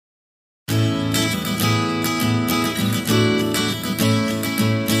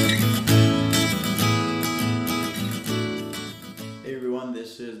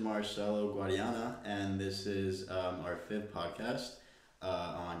Marcelo Guadiana, and this is our fifth podcast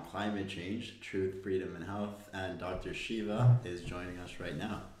on climate change, truth, freedom, and health. And Dr. Shiva is joining us right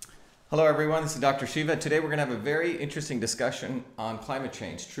now. Hello, everyone. This is Dr. Shiva. Today, we're going to have a very interesting discussion on climate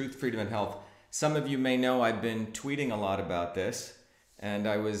change, truth, freedom, and health. Some of you may know I've been tweeting a lot about this, and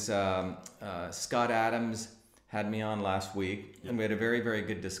I was Scott Adams had me on last week, and we had a very, very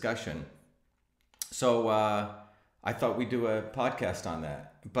good discussion. So I thought we'd do a podcast on that.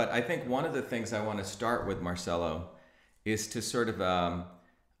 But I think one of the things I want to start with, Marcelo, is to sort of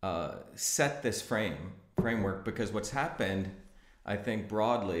set this framework, because what's happened, I think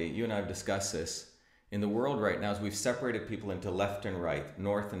broadly, you and I have discussed this, in the world right now is we've separated people into left and right,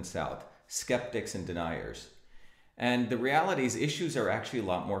 north and south, skeptics and deniers. And the reality is issues are actually a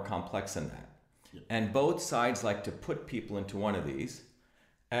lot more complex than that. And both sides like to put people into one of these.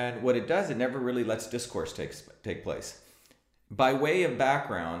 And what it does, it never really lets discourse take place. By way of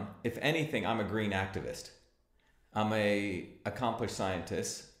background, if anything, I'm a green activist. I'm a accomplished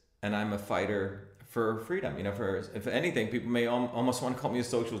scientist, and I'm a fighter for freedom. You know, if anything, people may almost want to call me a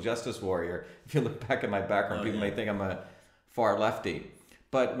social justice warrior. If you look back at my background, people may think I'm a far lefty.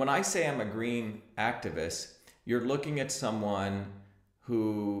 But when I say I'm a green activist, you're looking at someone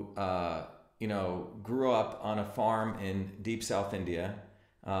who grew up on a farm in deep South India.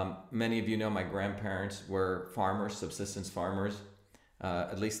 Many of you know my grandparents were farmers, subsistence farmers.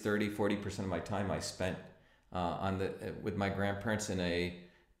 At least 30-40% of my time I spent with my grandparents in a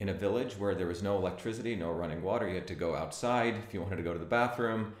village where there was no electricity, no running water. You had to go outside if you wanted to go to the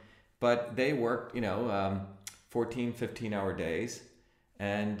bathroom. But they worked, 14, 15-hour days,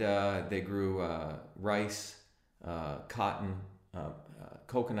 and they grew rice, cotton,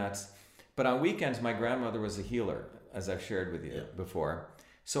 coconuts. But on weekends, my grandmother was a healer, as I've shared with you before.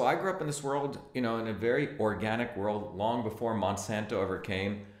 So I grew up in this world, in a very organic world, long before Monsanto ever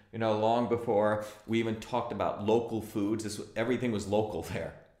came, long before we even talked about local foods. Everything was local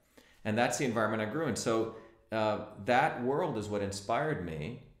there. And that's the environment I grew in. So that world is what inspired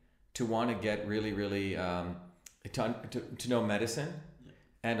me to want to get really, really, to know medicine,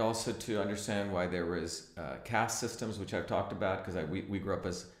 and also to understand why there was caste systems, which I've talked about, because we grew up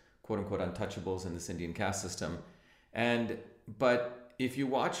as quote-unquote untouchables in this Indian caste system. But if you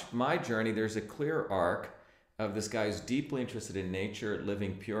watch my journey, there's a clear arc of this guy who's deeply interested in nature,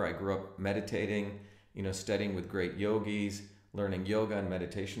 living pure. I grew up meditating, studying with great yogis, learning yoga and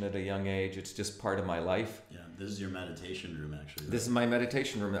meditation at a young age. It's just part of my life. Yeah, this is your meditation room, actually. Right? This is my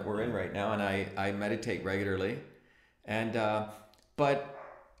meditation room that we're in right now, and I meditate regularly. And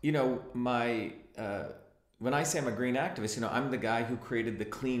when I say I'm a green activist, I'm the guy who created the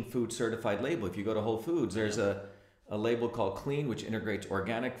Clean Food Certified label. If you go to Whole Foods, there's a label called Clean, which integrates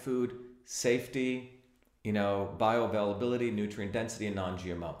organic food, safety, bioavailability, nutrient density, and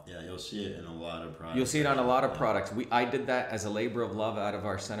non-GMO. Yeah, you'll see it in a lot of products. You'll see it on a lot of products. I did that as a labor of love out of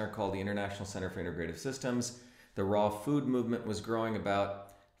our center called the International Center for Integrative Systems. The raw food movement was growing about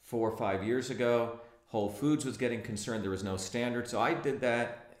 4 or 5 years ago. Whole Foods was getting concerned there was no standard. So I did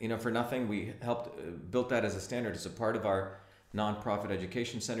that, for nothing. We built that as a standard as a part of our nonprofit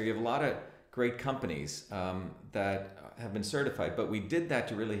education center. You have a lot of great companies that have been certified, but we did that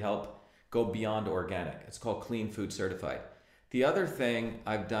to really help go beyond organic. It's called Clean Food Certified. The other thing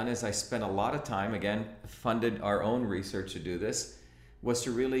I've done is I spent a lot of time, again, funded our own research to do this, was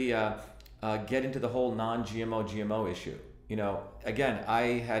to really get into the whole non-GMO, GMO issue. Again, I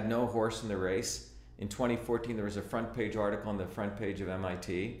had no horse in the race. In 2014, there was a front page article on the front page of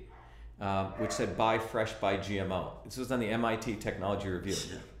MIT, which said, "Buy fresh, buy GMO." This was on the MIT Technology Review.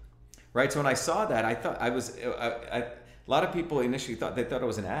 Yeah. Right, so when I saw that, I thought a lot of people initially thought it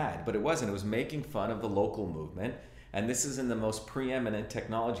was an ad, but it wasn't. It was making fun of the local movement, and this is in the most preeminent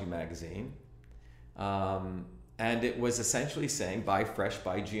technology magazine, and it was essentially saying, "Buy fresh,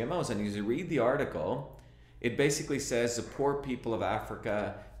 buy GMOs." And as you read the article, it basically says the poor people of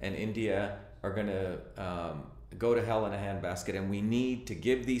Africa and India are going to go to hell in a handbasket, and we need to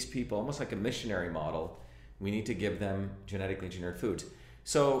give these people, almost like a missionary model, we need to give them genetically engineered foods.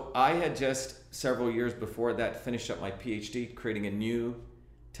 So I had just several years before that finished up my PhD creating a new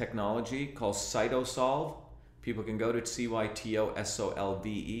technology called CytoSolve. People can go to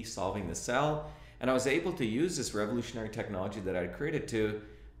CYTOSOLVE, solving the cell. And I was able to use this revolutionary technology that I created to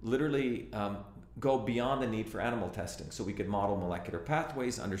literally go beyond the need for animal testing, so we could model molecular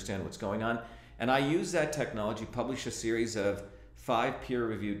pathways, understand what's going on. And I used that technology, published a series of 5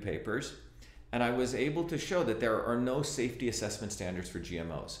 peer-reviewed papers, and I was able to show that there are no safety assessment standards for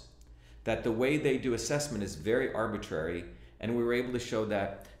GMOs, that the way they do assessment is very arbitrary, and we were able to show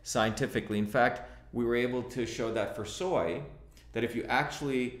that scientifically. In fact, we were able to show that for soy, that if you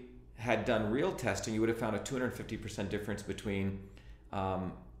actually had done real testing, you would have found a 250% difference between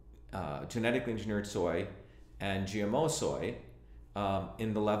genetically engineered soy and GMO soy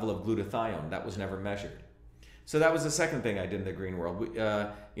in the level of glutathione. That was never measured. So that was the second thing I did in the green world.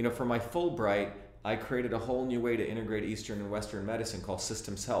 For my Fulbright, I created a whole new way to integrate Eastern and Western medicine called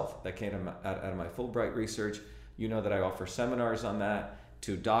systems health. That came out of my Fulbright research. You know that I offer seminars on that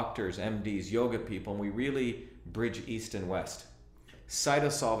to doctors, MDs, yoga people, and we really bridge East and West.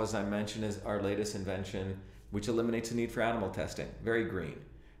 Cytosolve, as I mentioned, is our latest invention, which eliminates the need for animal testing. Very green.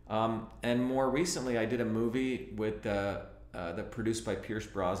 And more recently, I did a movie that produced by Pierce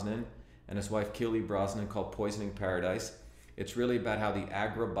Brosnan and his wife Keely Brosnan called Poisoning Paradise. It's really about how the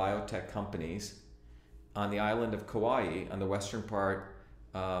agro-biotech companies on the island of Kauai, on the western part,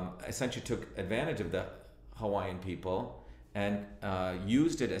 essentially took advantage of the Hawaiian people and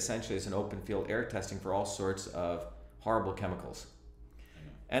used it essentially as an open field air testing for all sorts of horrible chemicals.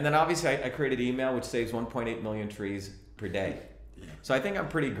 And then obviously I created email, which saves 1.8 million trees per day. Yeah. So I think I'm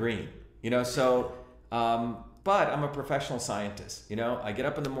pretty green, but I'm a professional scientist. I get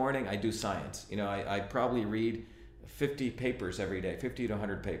up in the morning, I do science. I probably read 50 papers every day, 50 to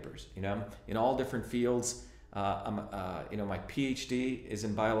 100 papers, in all different fields. My PhD is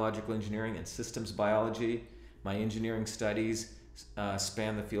in biological engineering and systems biology. My engineering studies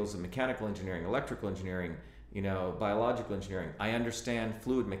span the fields of mechanical engineering, electrical engineering, biological engineering. I understand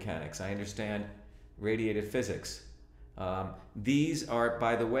fluid mechanics. I understand radiative physics. These are,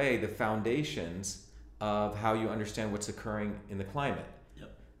 by the way, the foundations of how you understand what's occurring in the climate.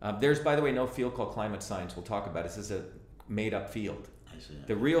 Yep. There's, by the way, no field called climate science. We'll talk about it. This is a made-up field. I see.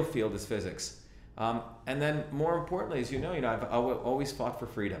 The real field is physics. And then, more importantly, as you know, I've always fought for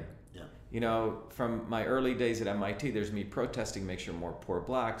freedom. Yeah. From my early days at MIT, there's me protesting, make sure more poor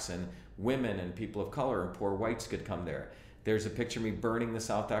blacks and women and people of color and poor whites could come there. There's a picture of me burning the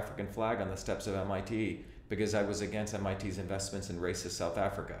South African flag on the steps of MIT because I was against MIT's investments in racist South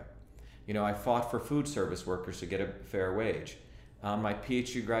Africa. I fought for food service workers to get a fair wage. On my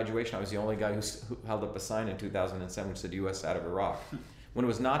PhD graduation, I was the only guy who held up a sign in 2007 which said U.S. out of Iraq. When it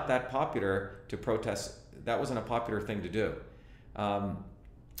was not that popular to protest, that wasn't a popular thing to do.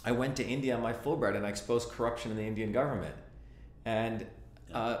 I went to India on my Fulbright and I exposed corruption in the Indian government. And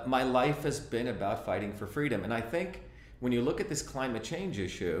my life has been about fighting for freedom. And I think when you look at this climate change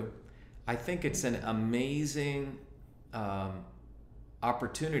issue, I think it's an amazing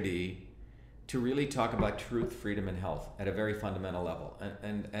opportunity to really talk about truth, freedom, and health at a very fundamental level.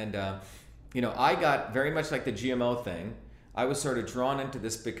 I got very much like the GMO thing. I was sort of drawn into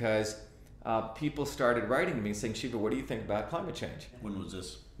this because people started writing to me saying, Shiva, what do you think about climate change? When was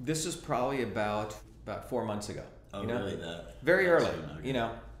this? This is probably about 4 months ago. Oh, really? That very early,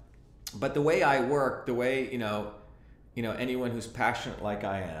 But the way I work, the way, anyone who's passionate like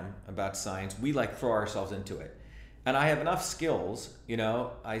I am about science, we throw ourselves into it. And I have enough skills,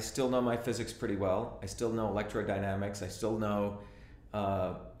 I still know my physics pretty well. I still know electrodynamics. I still know,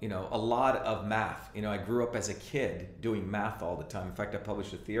 a lot of math. I grew up as a kid doing math all the time. In fact, I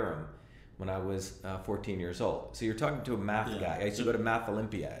published a theorem when I was 14 years old. So you're talking to a math guy. I used to go to math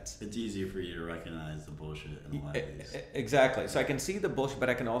Olympiads. It's easy for you to recognize the bullshit in a lot of these. Exactly. So I can see the bullshit,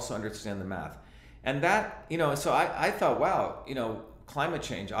 but I can also understand the math. And that, so I thought, wow, climate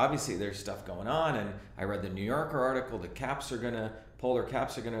change, obviously there's stuff going on. And I read the New Yorker article, polar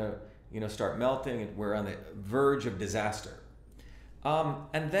caps are gonna, start melting and we're on the verge of disaster.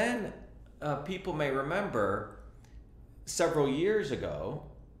 And then people may remember several years ago,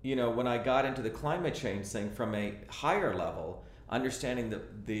 when I got into the climate change thing from a higher level, understanding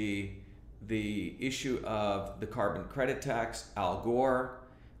the issue of the carbon credit tax, Al Gore.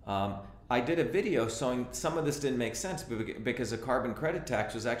 I did a video showing some of this didn't make sense because a carbon credit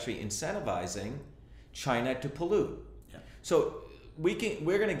tax was actually incentivizing China to pollute. Yeah. So we're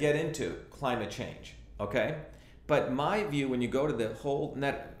going to get into climate change, okay? But my view, when you go to the whole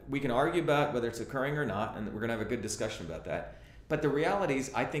net, we can argue about whether it's occurring or not, and we're going to have a good discussion about that. But the reality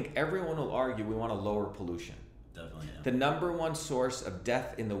is, I think everyone will argue we want to lower pollution. Definitely. Yeah. The number one source of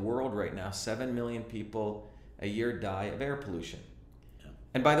death in the world right now, 7 million people a year die of air pollution. Yeah.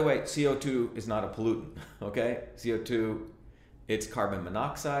 And by the way, CO2 is not a pollutant, okay? CO2, it's carbon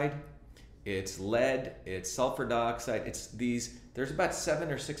monoxide, it's lead, it's sulfur dioxide, there's about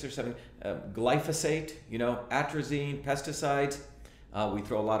 7 or 6 or 7, glyphosate, atrazine, pesticides. We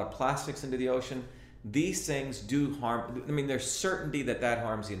throw a lot of plastics into the ocean. These things do harm. I mean, there's certainty that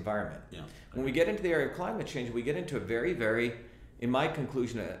harms the environment. Yeah. When we get into the area of climate change, we get into a very, very, in my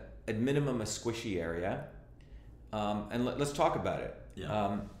conclusion, at minimum, a squishy area. And let's talk about it.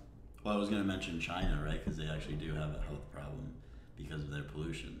 Yeah. Well, I was going to mention China, right? Because they actually do have a health problem. because of their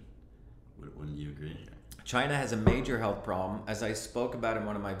pollution. Wouldn't you agree? China has a major health problem, as I spoke about in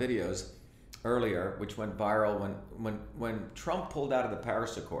one of my videos earlier, which went viral when Trump pulled out of the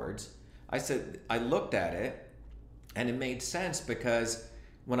Paris Accords. I looked at it, and it made sense because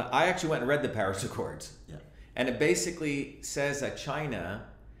when I actually went and read the Paris Accords, Yeah. and it basically says that China,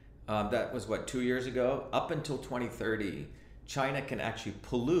 that was 2 years ago, up until 2030, China can actually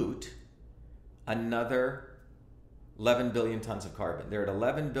pollute another 11 billion tons of carbon. They're at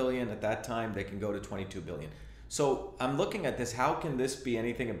 11 billion at that time. They can go to 22 billion. So I'm looking at this. How can this be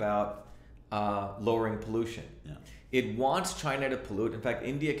anything about lowering pollution? Yeah. It wants China to pollute. In fact,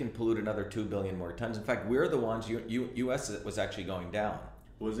 India can pollute another 2 billion more tons. In fact, we're the ones, U.S. was actually going down.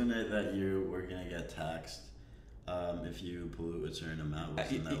 Wasn't it that you were going to get taxed if you pollute a certain amount?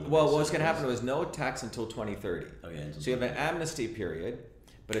 Well, what's going to happen was no tax until 2030. Okay. So you have an amnesty period.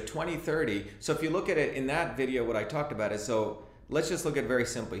 But at 2030, so if you look at it in that video, what I talked about is, so let's just look at it very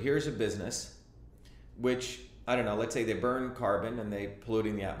simply. Here's a business, which, I don't know, let's say they burn carbon and they're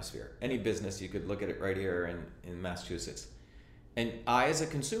polluting the atmosphere. Any business, you could look at it right here in Massachusetts. And I, as a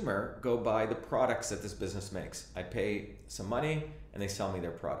consumer, go buy the products that this business makes. I pay some money and they sell me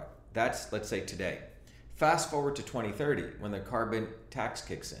their product. That's, let's say, today. Fast forward to 2030, when the carbon tax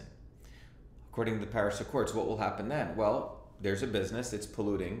kicks in. According to the Paris Accords, what will happen then? Well, there's a business that's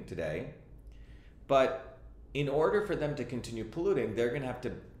polluting today, but in order for them to continue polluting, they're going to have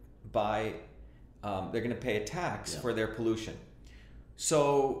to they're going to pay a tax for their pollution.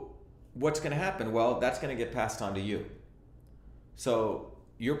 So what's going to happen? Well, that's going to get passed on to you. So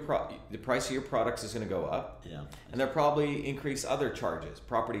the price of your products is going to go up, and they'll probably increase other charges,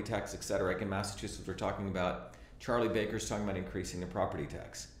 property tax, etc. Like in Massachusetts, we're talking about, Charlie Baker's talking about increasing the property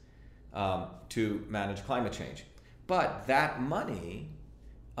tax to manage climate change. But that money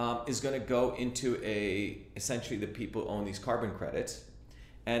is going to go into essentially the people who own these carbon credits.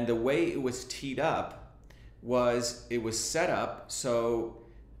 And the way it was teed up was it was set up so,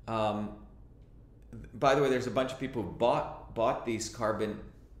 by the way, there's a bunch of people who bought these carbon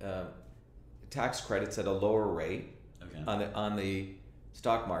tax credits at a lower rate on the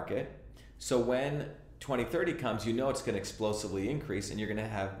stock market. So when 2030 comes, you know it's going to explosively increase and you're going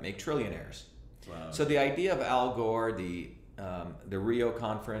to make trillionaires. Wow. So the idea of Al Gore, the Rio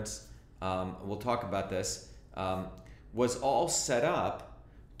conference, we'll talk about this, was all set up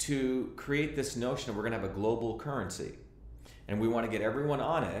to create this notion of we're going to have a global currency. And we want to get everyone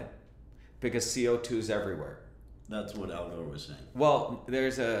on it because CO2 is everywhere. That's what Al Gore was saying. Well,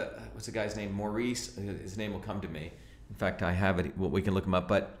 there's what's the guy's name? Maurice, his name will come to me. In fact, I have it, we can look him up.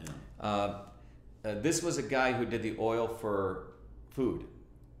 But this was a guy who did the oil for food.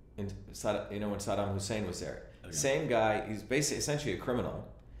 When Saddam Hussein was there. Okay. Same guy, he's basically essentially a criminal.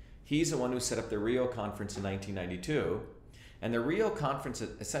 He's the one who set up the Rio conference in 1992. And the Rio conference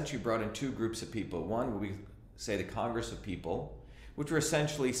essentially brought in two groups of people. One, we say the Congress of People, which were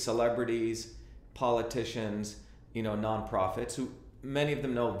essentially celebrities, politicians, nonprofits, who many of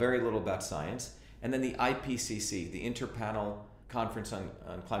them know very little about science. And then the IPCC, the Interpanel Conference on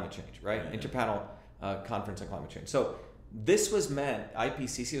Climate Change, right? Yeah. Interpanel Conference on Climate Change. So this was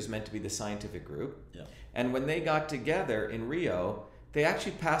IPCC was meant to be the scientific group. Yeah. And when they got together in Rio, they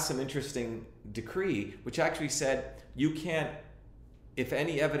actually passed some interesting decree, which actually said you can't, if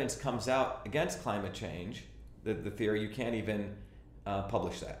any evidence comes out against climate change, the theory, you can't even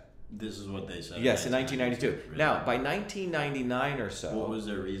publish that. This is what they said? Yes, in 1992. Really? Now, by 1999 or so... What was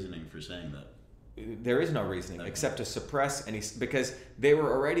their reasoning for saying that? There is no reasoning except to suppress because they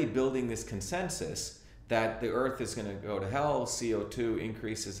were already building this consensus that the Earth is going to go to hell, CO2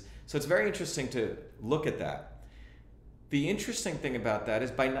 increases. So it's very interesting to look at that. The interesting thing about that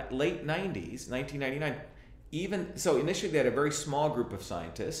is by late 90s, 1999, so initially they had a very small group of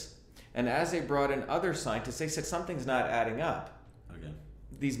scientists, and as they brought in other scientists, they said something's not adding up. Okay.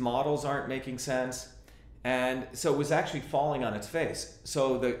 These models aren't making sense, and so it was actually falling on its face.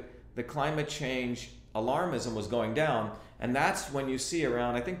 So the climate change alarmism was going down, and that's when you see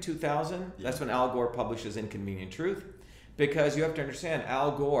around, I think 2000, that's when Al Gore publishes Inconvenient Truth, because you have to understand,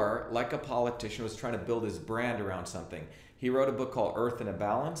 Al Gore, like a politician, was trying to build his brand around something. He wrote a book called Earth in a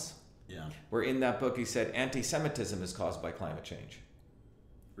Balance, where in that book he said anti-Semitism is caused by climate change.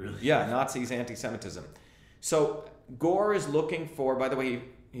 Really? Yeah, Nazis, anti-Semitism. So Gore is looking for, by the way,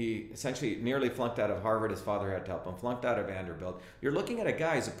 he essentially nearly flunked out of Harvard. His father had to help him. Flunked out of Vanderbilt. You're looking at a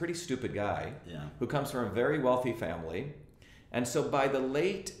guy who's a pretty stupid guy who comes from a very wealthy family. And so by the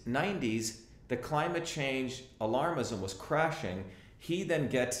late 90s, the climate change alarmism was crashing. He then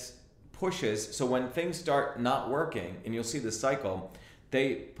pushes. So when things start not working, and you'll see the cycle,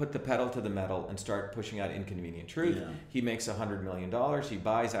 They put the pedal to the metal and start pushing out inconvenient truth. Yeah. He makes $100 million. He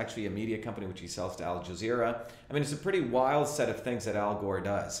buys actually a media company which he sells to Al Jazeera. I mean, it's a pretty wild set of things that Al Gore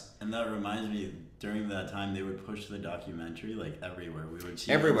does. And that reminds me, during that time, they would push the documentary like everywhere. We would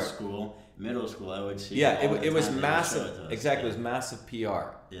see Everywhere. it in school, middle school. I would see. Yeah, it all it the was time. They would show massive. it to us. Exactly, Yeah. it was massive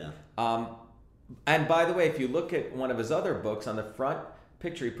PR. Yeah. And by the way, if you look at one of his other books, on the front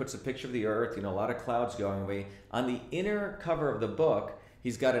picture, he puts a picture of the Earth, a lot of clouds going away. On the inner cover of the book,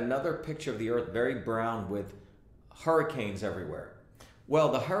 he's got another picture of the Earth, very brown, with hurricanes everywhere. Well,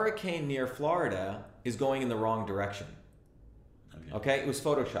 the hurricane near Florida is going in the wrong direction. Okay? It was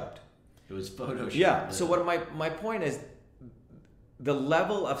photoshopped. It was photoshopped. Yeah. So what my point is, the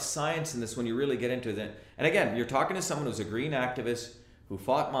level of science in this, when you really get into it, and again, you're talking to someone who's a green activist, who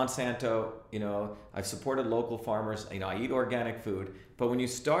fought Monsanto. I've supported local farmers. I eat organic food. But when you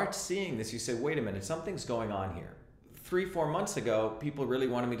start seeing this, you say, wait a minute, something's going on here. 3-4 months ago, people really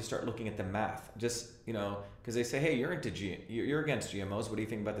wanted me to start looking at the math. Just, because they say, hey, you're against GMOs. What do you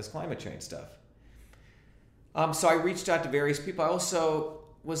think about this climate change stuff? So I reached out to various people. I also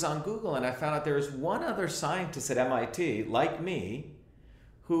was on Google, and I found out there was one other scientist at MIT, like me,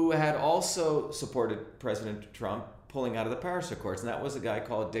 who had also supported President Trump pulling out of the Paris Accords, and that was a guy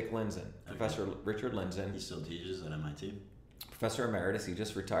called Dick Lindzen, Professor Richard Lindzen. He still teaches at MIT. Professor Emeritus. He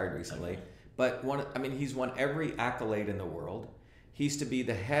just retired recently. Okay. But he's won every accolade in the world. He used to be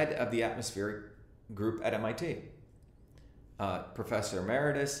the head of the atmospheric group at MIT. Professor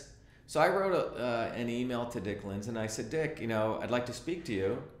Emeritus. So I wrote an email to Dick Lindzen. I said, Dick, I'd like to speak to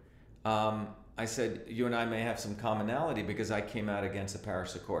you. I said, you and I may have some commonality because I came out against the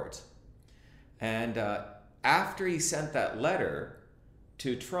Paris Accords. And after he sent that letter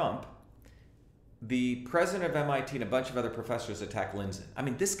to Trump, the president of MIT and a bunch of other professors attacked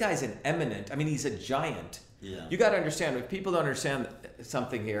Lindzen. This guy's an eminent, he's a giant. Yeah. You got to understand, if people don't understand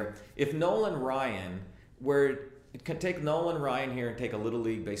something here, if Nolan Ryan take Nolan Ryan here and take a Little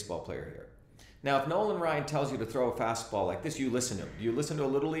League baseball player here. Now, if Nolan Ryan tells you to throw a fastball like this, you listen to him. Do you listen to a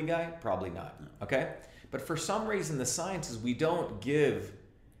Little League guy? Probably not. No. Okay? But for some reason, the sciences, we don't give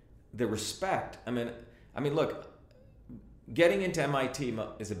the respect. Look, getting into MIT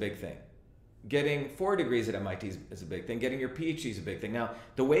is a big thing. Getting 4 degrees at MIT is a big thing. Getting your PhD is a big thing. Now,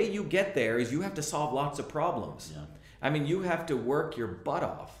 the way you get there is you have to solve lots of problems. Yeah. You have to work your butt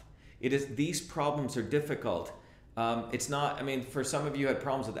off. These problems are difficult. It's not, for some of you who had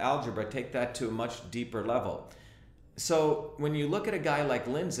problems with algebra, take that to a much deeper level. So when you look at a guy like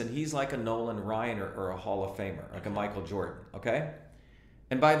Lindzen, he's like a Nolan Ryan or a Hall of Famer, like a Michael Jordan, okay?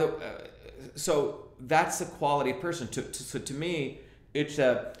 And so that's the quality of person. So to me, it's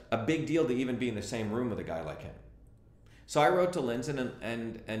a big deal to even be in the same room with a guy like him. So I wrote to Lindzen,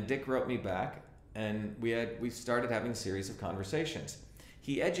 and Dick wrote me back, and we started having a series of conversations.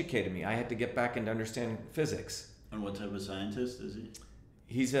 He educated me. I had to get back into understanding physics. And what type of scientist is he?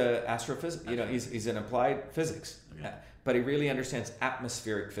 He's an astrophysicist. He's an applied physics, Okay. But he really understands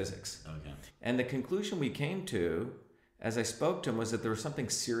atmospheric physics. Okay. And the conclusion we came to, as I spoke to him, was that there was something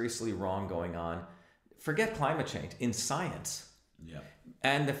seriously wrong going on. Forget climate change, in science. Yeah.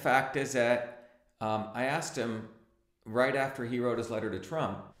 And the fact is that I asked him right after he wrote his letter to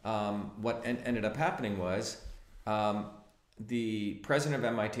Trump, what ended up happening was the president of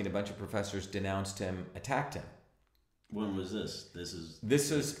MIT and a bunch of professors denounced him, attacked him. When was this? This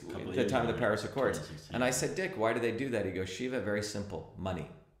is the time of the Paris Accords. 2016. And I said, Dick, why do they do that? He goes, Shiva, very simple, money.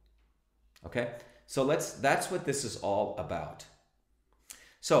 Okay? So that's what this is all about.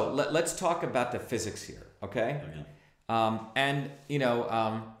 So let's talk about the physics here, okay? Okay. In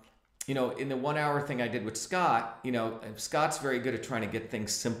the 1 hour thing I did with Scott, Scott's very good at trying to get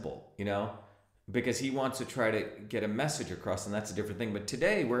things simple, because he wants to try to get a message across, and that's a different thing. But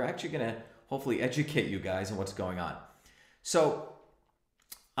today, we're actually going to hopefully educate you guys on what's going on. So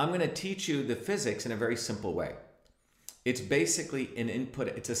I'm going to teach you the physics in a very simple way. It's basically an input.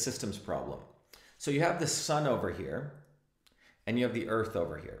 It's a systems problem. So you have the sun over here, and you have the earth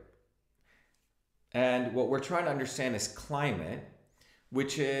over here. And what we're trying to understand is climate,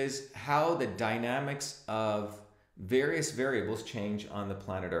 which is how the dynamics of various variables change on the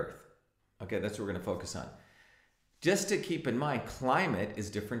planet Earth. Okay, that's what we're going to focus on. Just to keep in mind, climate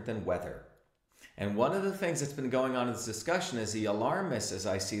is different than weather. And one of the things that's been going on in this discussion is the alarmists, as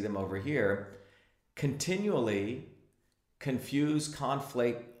I see them over here, continually confuse,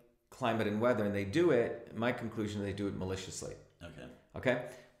 conflate climate and weather. And they do it, my conclusion, they do it maliciously. Okay?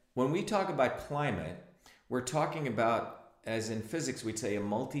 When we talk about climate, we're talking about, as in physics, we'd say a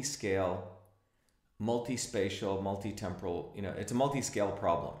multi-scale, multi-spatial, multi-temporal, it's a multi-scale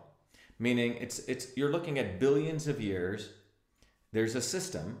problem. Meaning you're looking at billions of years there's a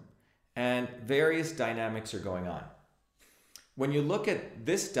system, and various dynamics are going on. When you look at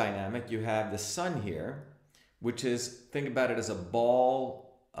this dynamic, you have the sun here, which is, think about it as a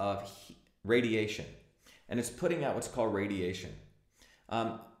ball of radiation, and it's putting out what's called radiation.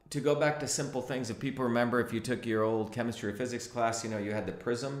 To go back to simple things, if people remember, if you took your old chemistry or physics class, you had the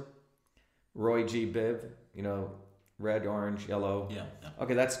prism, Roy G. Biv, red, orange, yellow. Yeah.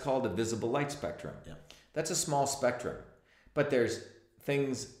 Okay, that's called the visible light spectrum. Yeah. That's a small spectrum. But there's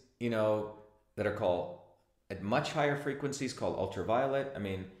things, that are called at much higher frequencies called ultraviolet,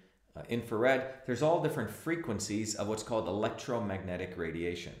 infrared. There's all different frequencies of what's called electromagnetic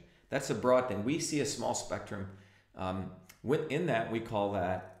radiation. That's a broad thing. We see a small spectrum. Within that, we call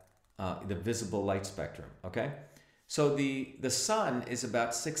that the visible light spectrum, okay? So the sun is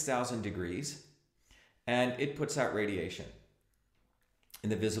about 6,000 degrees, and it puts out radiation in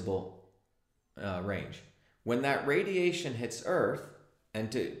the visible range. When that radiation hits Earth, and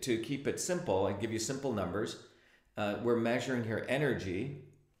to keep it simple, I give you simple numbers, we're measuring here energy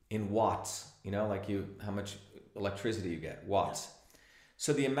in watts, how much electricity you get, watts.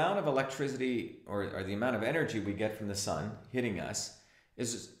 So the amount of electricity or the amount of energy we get from the sun hitting us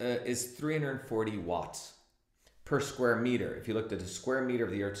is 340 watts per square meter. If you looked at a square meter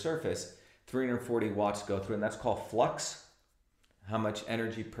of the Earth's surface, 340 watts go through, and that's called flux, how much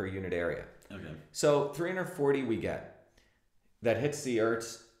energy per unit area. Okay. So 340 we get that hits the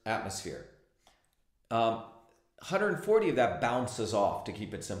Earth's atmosphere. 140 of that bounces off, to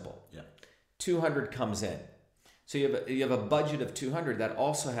keep it simple. Yeah. 200 comes in. So you have a budget of 200 that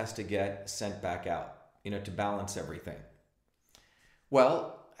also has to get sent back out, to balance everything.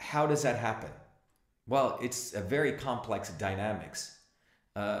 Well, how does that happen? Well, it's a very complex dynamics.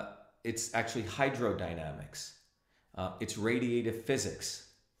 It's actually hydrodynamics. It's radiative physics.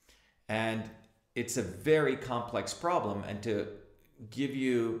 And it's a very complex problem. And to give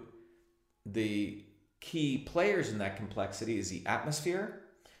you the key players in that complexity is the atmosphere.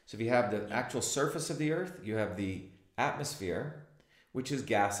 So if you have the actual surface of the Earth, you have the atmosphere, which is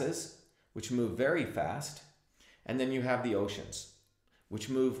gases, which move very fast. And then you have the oceans, which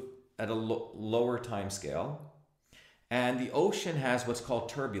move at a lower time scale. And the ocean has what's called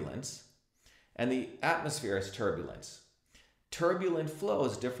turbulence, and the atmosphere has turbulence. Turbulent flow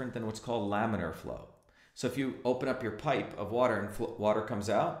is different than what's called laminar flow. So if you open up your pipe of water and water comes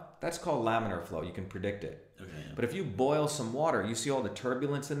out, that's called laminar flow. You can predict it. Okay. Yeah. But if you boil some water, you see all the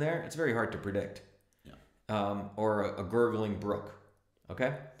turbulence in there, it's very hard to predict. Yeah. Or a gurgling brook.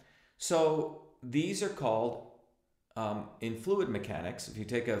 Okay? So these are called, in fluid mechanics, if you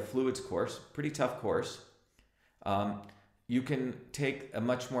take a fluids course, pretty tough course, you can take a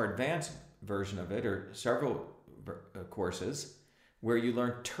much more advanced version of it, or several courses, where you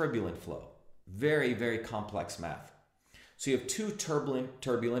learn turbulent flow. Very, very complex math. So you have two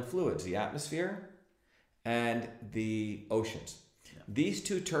turbulent fluids, the atmosphere and the oceans. Yeah. These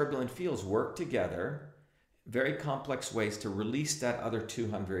two turbulent fields work together, very complex ways, to release that other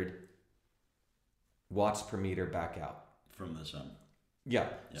 200 watts per meter back out. From the sun. Yeah.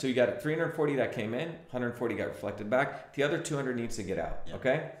 So you got 340 that came in, 140 got reflected back. The other 200 needs to get out. Yeah.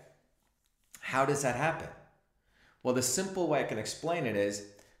 Okay? How does that happen? Well, the simple way I can explain it is,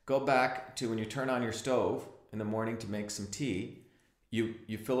 go back to when you turn on your stove in the morning to make some tea,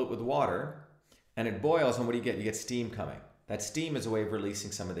 you fill it with water, and it boils, and what do you get? You get steam coming. That steam is a way of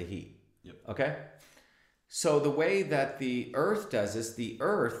releasing some of the heat. Yep. Okay? So the way that the Earth does this, the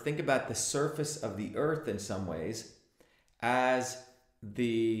Earth, think about the surface of the Earth in some ways as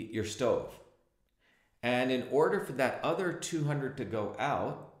your stove. And in order for that other 200 to go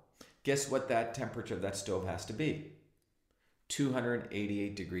out, guess what that temperature of that stove has to be?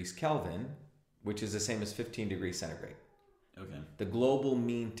 288 degrees Kelvin, which is the same as 15 degrees centigrade. Okay. The global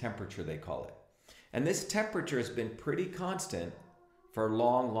mean temperature, they call it. And this temperature has been pretty constant for a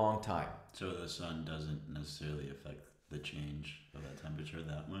long, long time. So the sun doesn't necessarily affect the change of that temperature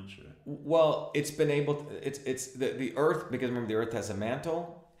that much? Or? Well, it's been able to, it's the Earth, because remember the Earth has a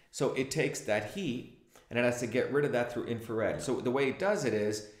mantle, so it takes that heat and it has to get rid of that through infrared. Yeah. So the way it does it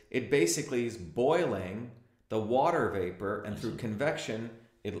is, it basically is boiling the water vapor, and through convection,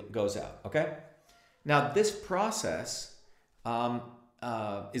 it goes out, okay? Now, this process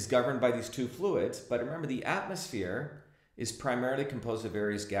is governed by these two fluids, but remember, the atmosphere is primarily composed of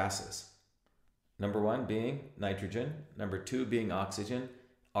various gases. Number one being nitrogen, number two being oxygen,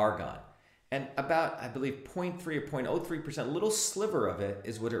 argon. And about, I believe, 0.3 or 0.03%, a little sliver of it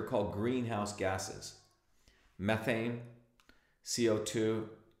is what are called greenhouse gases. Methane, CO2,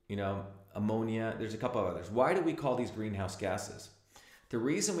 ammonia, there's a couple of others. Why do we call these greenhouse gases? The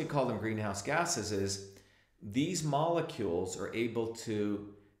reason we call them greenhouse gases is these molecules are able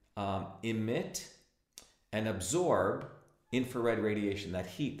to emit and absorb infrared radiation, that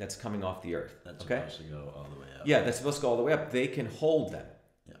heat that's coming off the Earth. That's okay? supposed to go all the way up. Yeah, that's supposed to go all the way up. They can hold them.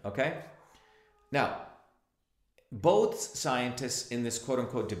 Yeah. Okay? Now, both scientists in this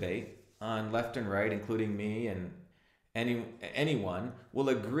quote-unquote debate, on left and right, including me and anyone, will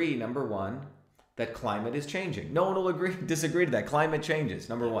agree, number one, that climate is changing. No one will disagree to that. Climate changes,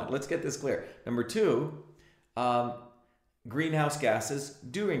 number one. Let's get this clear. Number two, greenhouse gases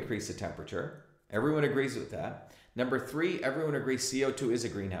do increase the temperature. Everyone agrees with that. Number three, everyone agrees CO2 is a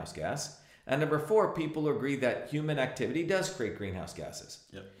greenhouse gas. And number four, people agree that human activity does create greenhouse gases.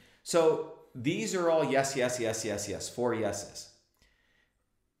 Yep. So these are all yes, yes, yes, yes, yes, four yeses.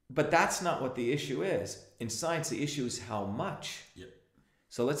 But that's not what the issue is. In science, the issue is how much. Yep.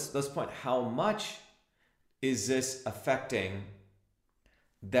 So let's point, how much is this affecting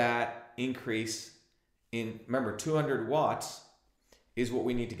that increase in, remember, 200 watts is what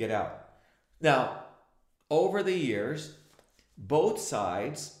we need to get out. Now, over the years, both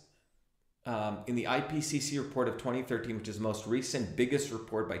sides, in the IPCC report of 2013, which is the most recent, biggest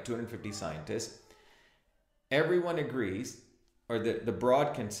report by 250 scientists, everyone agrees, or the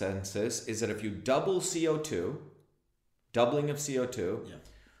broad consensus is that if you double CO2, doubling of CO2, yeah,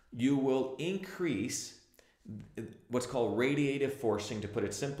 you will increase what's called radiative forcing, to put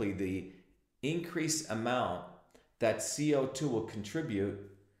it simply, the increased amount that CO2 will contribute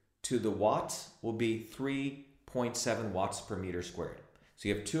to the watts will be 3.7 watts per meter squared. So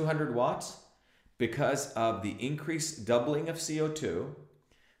you have 200 watts. Because of the increased doubling of CO2,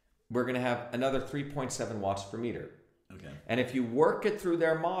 we're going to have another 3.7 watts per meter. Okay. And if you work it through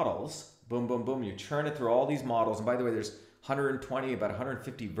their models, boom, boom, boom, you churn it through all these models. And by the way, there's 120, about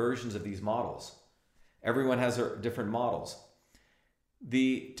 150 versions of these models. Everyone has their different models.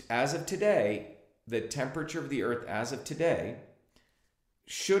 As of today, the temperature of the Earth as of today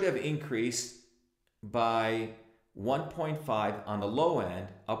should have increased by 1.5 on the low end,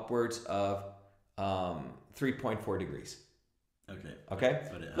 upwards of 3.4 degrees. Okay.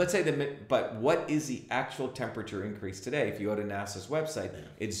 Let's say but what is the actual temperature increase today? If you go to NASA's website,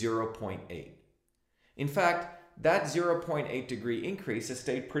 it's 0.8. In fact, that 0.8 degree increase has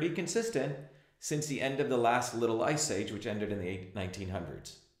stayed pretty consistent since the end of the last little ice age, which ended in the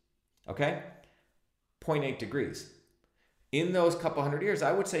 1900s. Okay? 0.8 degrees. In those couple hundred years,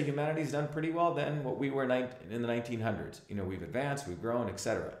 I would say humanity's done pretty well than what we were in the 1900s. You know, we've advanced, we've grown,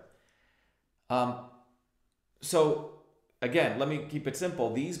 etc. So again, let me keep it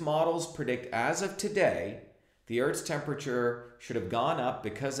simple. These models predict, as of today, the Earth's temperature should have gone up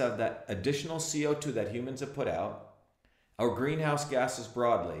because of that additional CO2 that humans have put out, or greenhouse gases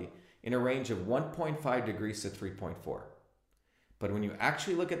broadly, in a range of 1.5 degrees to 3.4. But when you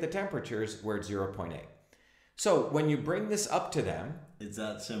actually look at the temperatures, we're at 0.8. So when you bring this up to them, it's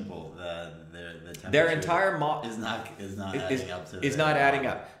that simple. The temperature their entire model is not adding up to is not adding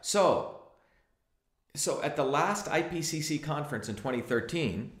up. So at the last IPCC conference in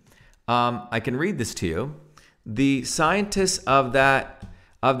 2013, I can read this to you. The scientists of that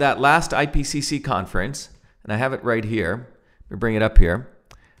last IPCC conference, and I have it right here. Let me bring it up here.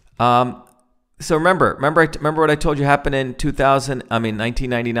 So remember what I told you happened in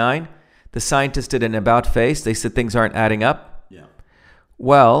 1999. The scientists did an about face. They said things aren't adding up. Yeah.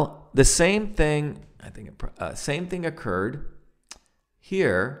 Well, the same thing. Same thing occurred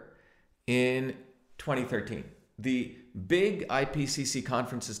here in 2013. The big IPCC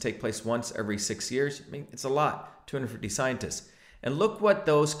conferences take place once every 6 years. I mean, it's a lot, 250 scientists. And look what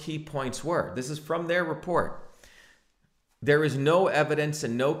those key points were. This is from their report. There is no evidence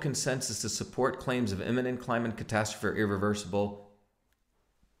and no consensus to support claims of imminent climate catastrophe or irreversible,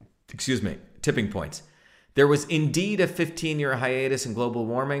 tipping points. There was indeed a 15-year hiatus in global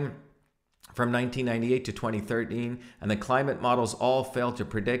warming from 1998 to 2013, and the climate models all failed to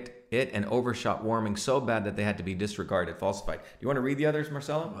predict it and overshot warming so bad that they had to be disregarded, falsified. Do you want to read the others,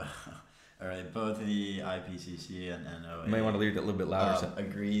 Marcelo? Well, all right, both the IPCC and NOAA You may want to read it a little bit louder.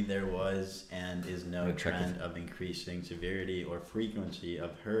 Agree there was and is no trend of increasing severity or frequency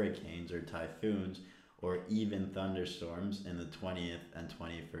of hurricanes or typhoons or even thunderstorms in the 20th and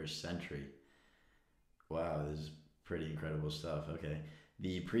 21st century. Wow, this is pretty incredible stuff. Okay.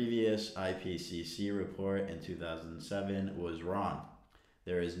 The previous IPCC report in 2007 was wrong.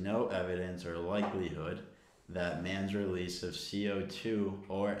 There is no evidence or likelihood that man's release of CO2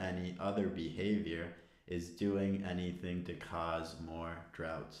 or any other behavior is doing anything to cause more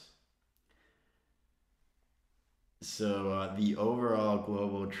droughts. So the overall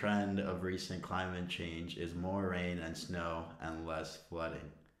global trend of recent climate change is more rain and snow and less flooding.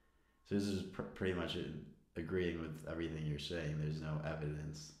 So this is pretty much agreeing with everything you're saying. There's no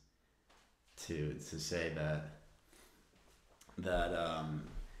evidence to say that.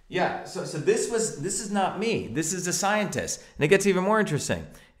 Yeah, so this is not me. This is a scientist. And it gets even more interesting.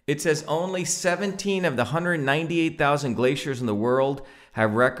 It says only 17 of the 198,000 glaciers in the world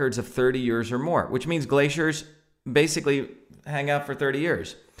have records of 30 years or more, which means glaciers basically hang out for 30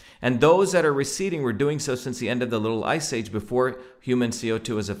 years. And those that are receding were doing so since the end of the Little Ice Age, before human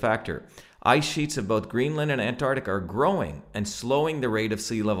CO2 was a factor. Ice sheets of both Greenland and Antarctica are growing and slowing the rate of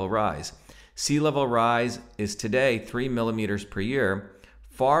sea level rise. Sea level rise is today 3 millimeters per year,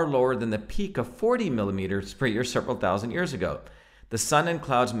 far lower than the peak of 40 millimeters per year several thousand years ago. The sun and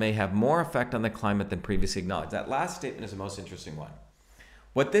clouds may have more effect on the climate than previously acknowledged. That last statement is the most interesting one.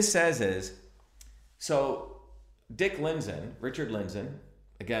 What this says is, so Richard Lindzen,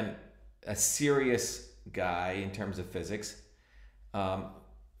 again, a serious guy in terms of physics,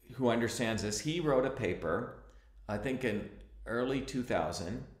 who understands this, he wrote a paper, I think in early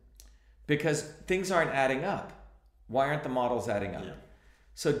 2000, because things aren't adding up. Why aren't the models adding up? Yeah.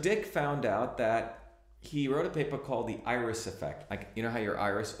 So Dick found out that he wrote a paper called the iris effect. Like, you know how your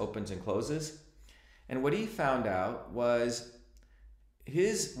iris opens and closes? And what he found out was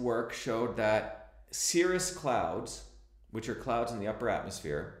his work showed that cirrus clouds, which are clouds in the upper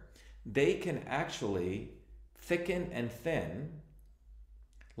atmosphere, they can actually thicken and thin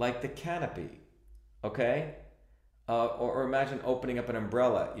like the canopy, okay? Or imagine opening up an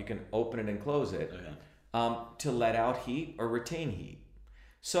umbrella. You can open it and close it to let out heat or retain heat.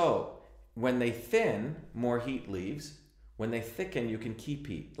 So when they thin, more heat leaves. When they thicken, you can keep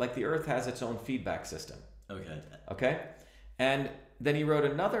heat. Like the Earth has its own feedback system. Okay? And then he wrote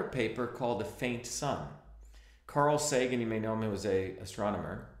another paper called The Faint Sun. Carl Sagan, you may know him, he was an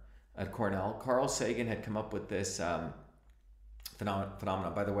astronomer at Cornell. Carl Sagan had come up with this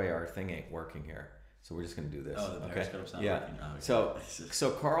phenomenon. By the way, our thing ain't working here, so we're just going to do this. Oh, the periscope's not working. Oh, okay. So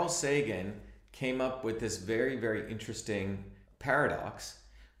Carl Sagan came up with this very, very interesting paradox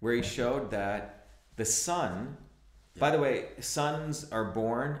where he showed that the sun, by the way, suns are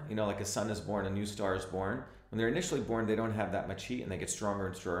born, like a sun is born, a new star is born. When they're initially born, they don't have that much heat, and they get stronger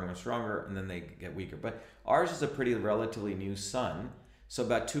and stronger and stronger, and then they get weaker. But ours is a pretty relatively new sun. So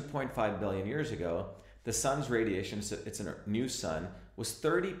about 2.5 billion years ago, the sun's radiation, it's a new sun, was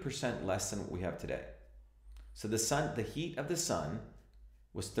 30% less than what we have today. So the heat of the sun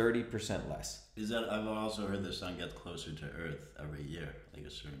was 30% less. I've also heard the sun gets closer to Earth every year, like a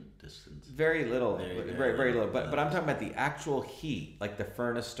certain distance. Very little, very little. But I'm talking about the actual heat, like the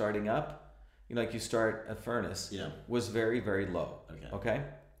furnace starting up. Like you start a furnace, was very, very low. Okay.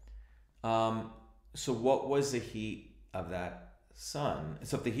 So what was the heat of that sun?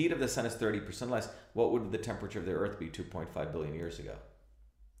 So if the heat of the sun is 30% less, what would the temperature of the Earth be 2.5 billion years ago?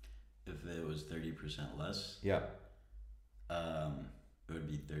 If it was 30% less? Yeah. It would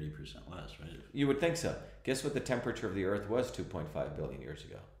be 30% less, right? You would think so. Guess what the temperature of the Earth was 2.5 billion years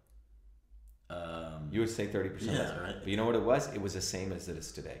ago? You would say 30% less. Right. But you know what it was? It was the same as it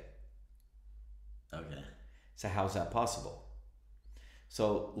is today. Okay. So how's that possible?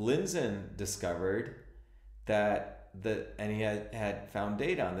 So Lindzen discovered that and he had found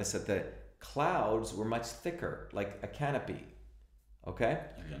data on this, that the clouds were much thicker, like a canopy. Okay?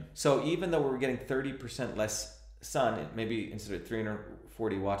 So even though we were getting 30% less sun, maybe instead of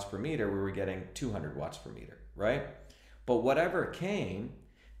 340 watts per meter, we were getting 200 watts per meter, right? But whatever came,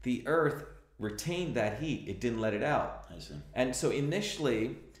 the Earth retained that heat. It didn't let it out. I see. And so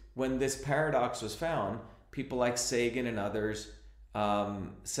initially, when this paradox was found, people like Sagan and others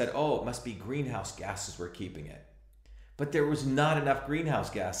said, oh, it must be greenhouse gases were keeping it. But there was not enough greenhouse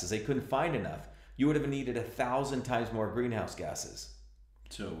gases. They couldn't find enough. You would have needed 1,000 times more greenhouse gases.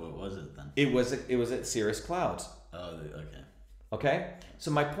 So what was it then? It was at cirrus clouds. Oh, okay. Okay?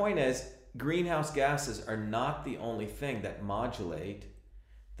 So my point is, greenhouse gases are not the only thing that modulate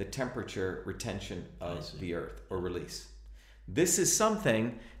the temperature retention of the Earth or release. This is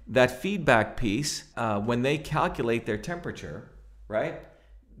something that feedback piece, when they calculate their temperature, right,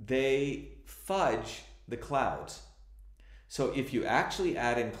 they fudge the clouds. So if you actually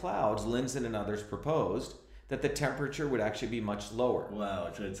add in clouds, Lindzen and others proposed that the temperature would actually be much lower. Wow,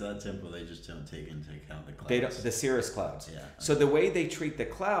 so it's that simple. They just don't take into account the clouds. The cirrus clouds. Yeah. So the way they treat the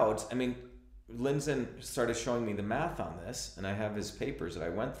clouds, Lindzen started showing me the math on this, and I have his papers that I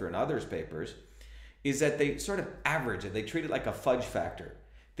went through and others' papers, is that they sort of average it. They treat it like a fudge factor.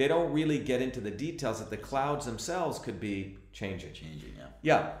 They don't really get into the details that the clouds themselves could be changing.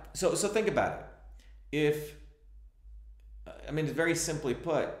 Yeah. So think about it. It's very simply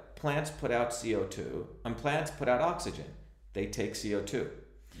put, plants put out CO2 and plants put out oxygen. They take CO2. Yep.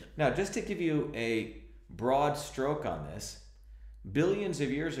 Now, just to give you a broad stroke on this, billions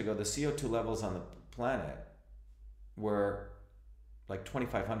of years ago, the CO2 levels on the planet were like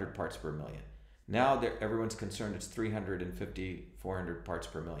 2,500 parts per million. Now everyone's concerned it's 350, 400 parts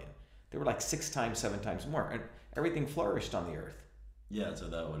per million. They were like 6 times, 7 times more. And everything flourished on the Earth. Yeah, so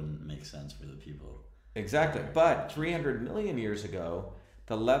that wouldn't make sense for the people. Exactly. But 300 million years ago,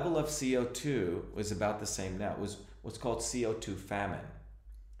 the level of CO2 was about the same now. It was what's called CO2 famine.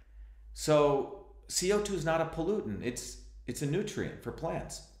 So CO2 is not a pollutant. It's a nutrient for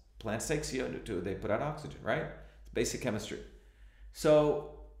plants. Plants take CO2, they put out oxygen, right? It's basic chemistry.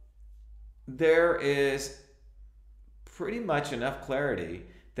 So there is pretty much enough clarity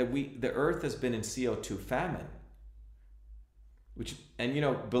that the Earth has been in CO2 famine.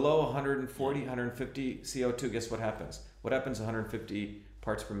 And below 140, 150 CO2, guess what happens? What happens to 150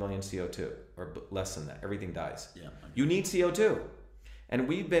 parts per million CO2 or less than that? Everything dies. Yeah. Okay. You need CO2. And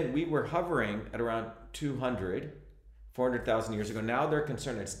we were hovering at around 200, 400,000 years ago. Now they're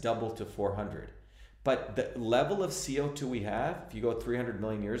concerned it's doubled to 400. But the level of CO2 we have, if you go 300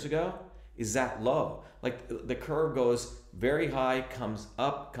 million years ago, is that low. Like the curve goes very high, comes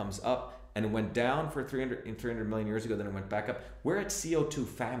up, and went down for 300 million years ago, then it went back up. We're at CO2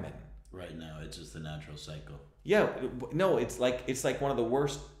 famine. Right now, it's just the natural cycle. Yeah, no, it's like one of the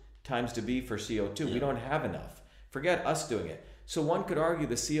worst times to be for CO2. Yeah. We don't have enough. Forget us doing it. So one could argue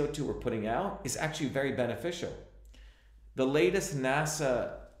the CO2 we're putting out is actually very beneficial. The latest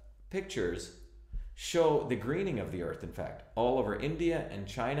NASA pictures show the greening of the Earth, in fact. All over India and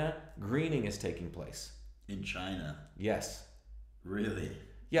China, greening is taking place. In China? Yes. Really?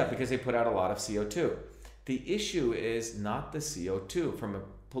 Yeah, because they put out a lot of CO2. The issue is not the CO2 from a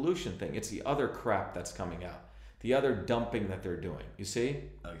pollution thing. It's the other crap that's coming out. The other dumping that they're doing. You see?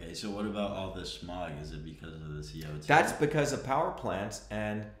 Okay, so what about all this smog? Is it because of the CO2? That's because of power plants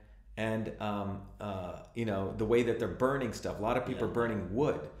and the way that they're burning stuff. A lot of people are burning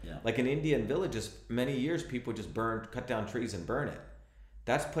wood. Yeah. Like in Indian villages, many years people just cut down trees and burn it.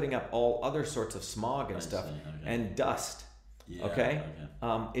 That's putting up all other sorts of smog and stuff. Okay. And dust. Yeah, Okay?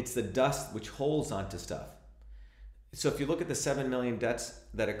 It's the dust which holds onto stuff. So if you look at the 7 million deaths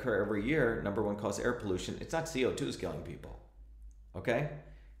that occur every year, number one cause air pollution, it's not CO2 killing people. Okay?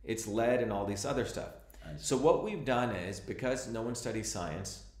 It's lead and all this other stuff. So what we've done is, because no one studies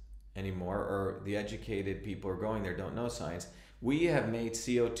science anymore, or the educated people who are going there don't know science, we have made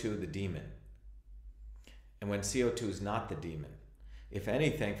CO2 the demon. And when CO2 is not the demon. If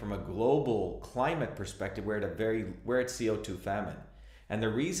anything, from a global climate perspective, we're at CO2 famine. And the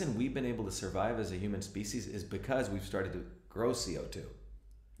reason we've been able to survive as a human species is because we've started to grow CO2.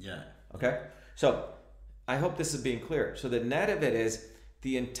 Yeah. Okay? So I hope this is being clear. So the net of it is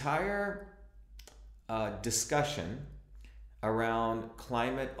the entire discussion around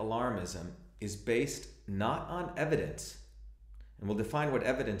climate alarmism is based not on evidence, and we'll define what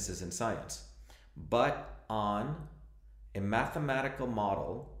evidence is in science, but on a mathematical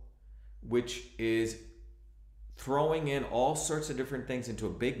model which is throwing in all sorts of different things into a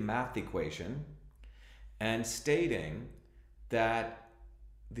big math equation and stating that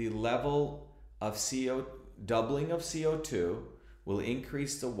the level of doubling of CO2 will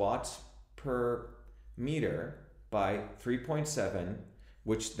increase the watts per meter by 3.7,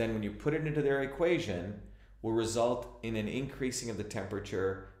 which then when you put it into their equation will result in an increasing of the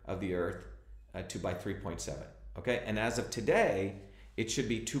temperature of the Earth by 3.7. Okay, and as of today, it should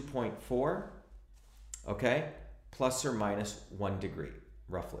be 2.4, okay, plus or minus 1 degree,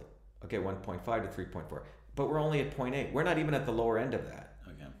 roughly. Okay, 1.5 to 3.4. But we're only at 0.8. We're not even at the lower end of that.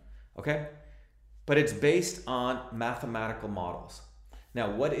 Okay? But it's based on mathematical models.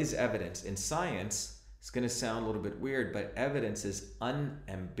 Now, what is evidence? In science, it's going to sound a little bit weird, but evidence is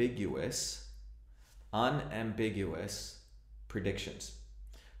unambiguous predictions.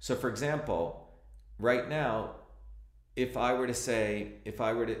 So, for example, right now, you were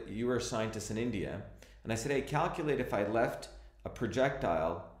a scientist in India, and I said, hey, calculate if I left a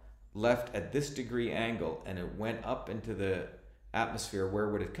projectile left at this degree angle and it went up into the atmosphere, where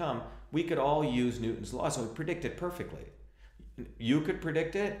would it come? We could all use Newton's laws and we predict it perfectly. You could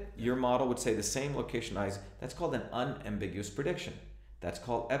predict it, your model would say the same location lies. That's called an unambiguous prediction. That's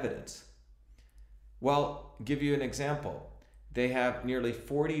called evidence. Well, give you an example. They have nearly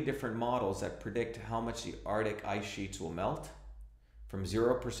 40 different models that predict how much the Arctic ice sheets will melt, from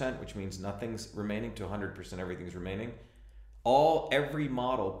 0%, which means nothing's remaining, to 100%, everything's remaining. Every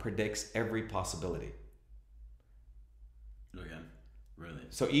model predicts every possibility. Okay, really?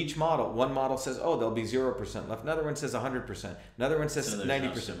 So each model, one model says, there'll be 0% left. Another one says 100%. Another one says 90%.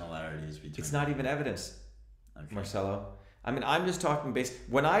 No similarities between It's not even evidence, okay. Marcelo. I mean, I'm just talking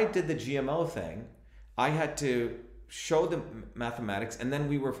when I did the GMO thing, I had to show them mathematics, and then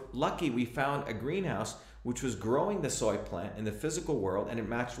we were lucky. We found a greenhouse which was growing the soy plant in the physical world, and it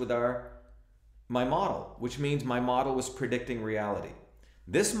matched with my model, which means my model was predicting reality.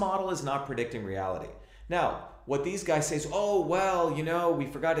 This model is not predicting reality. Now, what these guys say is, oh, well, we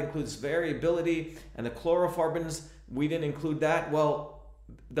forgot to include this variability, and the chlorofluorocarbons, we didn't include that. Well,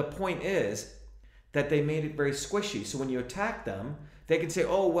 the point is that they made it very squishy. So when you attack them, they can say,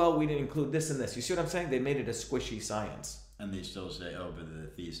 oh, well, we didn't include this and this. You see what I'm saying? They made it a squishy science. And they still say, oh, but the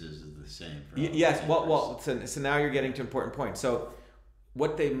thesis is the same. For yes, so now you're getting to an important point. So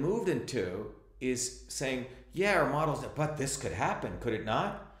what they moved into is saying, yeah, our models, but this could happen, could it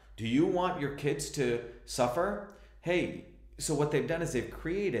not? Do you want your kids to suffer? Hey, so what they've done is they've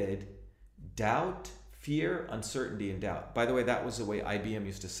created doubt, fear, uncertainty, and doubt. By the way, that was the way IBM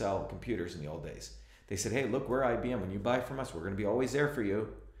used to sell computers in the old days. They said, hey, look, we're IBM. When you buy from us, we're going to be always there for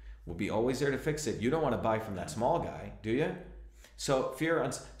you. We'll be always there to fix it. You don't want to buy from that small guy, do you? So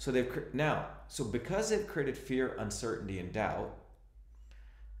so because they've created fear, uncertainty, and doubt,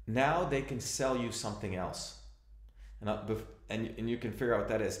 now they can sell you something else. And you can figure out what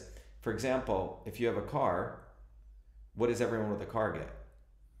that is. For example, if you have a car, what does everyone with a car get?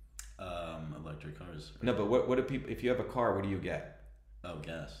 Electric cars. No, but what do people, if you have a car, what do you get? Oh,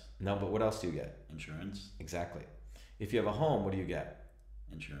 gas. No, but what else do you get? Insurance. Exactly. If you have a home, what do you get?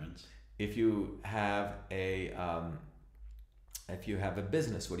 Insurance. If you have a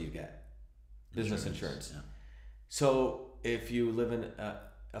business, what do you get? Business insurance. Yeah. So if you live in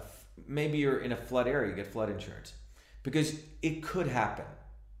maybe you're in a flood area, you get flood insurance, because it could happen,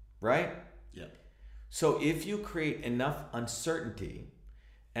 right? Yeah. So if you create enough uncertainty,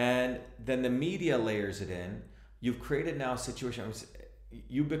 and then the media layers it in, you've created now a situation where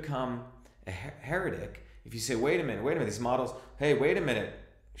you become a heretic. If you say, wait a minute, these models, hey, wait a minute,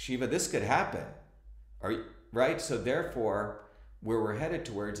 Shiva, this could happen. Right? So therefore, where we're headed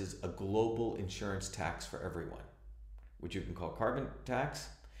towards is a global insurance tax for everyone, which you can call carbon tax.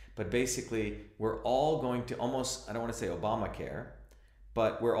 But basically, we're all going to almost, I don't want to say Obamacare,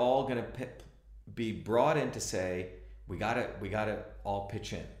 but we're all going to be brought in to say, we gotta all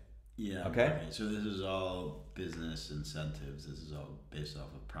pitch in. Yeah. Okay. So this is all business incentives. This is all based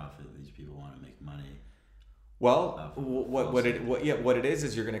off of profit. These people want to make money. Well, what it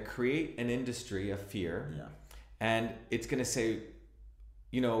is you're going to create an industry of fear. Yeah. And it's going to say,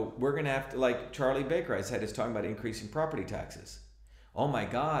 we're going to have to, like Charlie Baker, I said, is talking about increasing property taxes. Oh my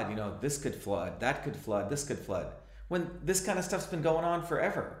God, this could flood, that could flood, this could flood. When this kind of stuff's been going on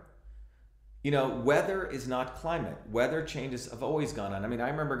forever. Weather is not climate. Weather changes have always gone on. I mean, I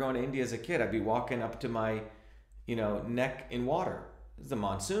remember going to India as a kid. I'd be walking up to my, neck in water. The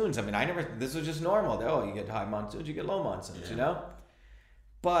monsoons. I mean, this was just normal. You get high monsoons, you get low monsoons,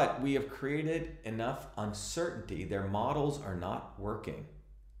 But we have created enough uncertainty. Their models are not working.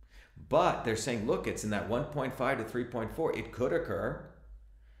 But they're saying, look, it's in that 1.5 to 3.4. It could occur.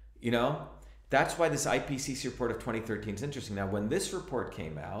 That's why this IPCC report of 2013 is interesting. Now, when this report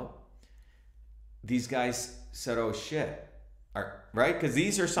came out, these guys said, oh shit, right? Because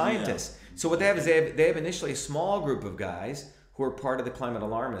these are scientists. Yeah. So what they have is they have initially a small group of guys who are part of the climate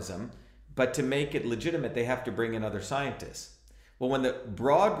alarmism, but to make it legitimate, they have to bring in other scientists. Well, when the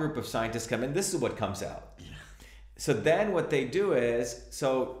broad group of scientists come in, this is what comes out. Yeah. So then what they do is,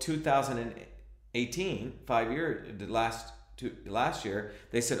 2018, last year,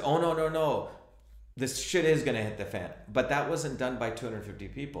 they said, oh, no. This shit is going to hit the fan. But that wasn't done by 250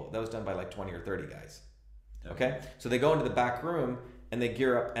 people. That was done by like 20 or 30 guys. Okay? So they go into the back room and they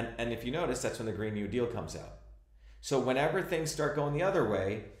gear up. And if you notice, that's when the Green New Deal comes out. So whenever things start going the other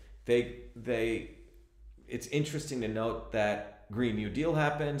way, it's interesting to note that Green New Deal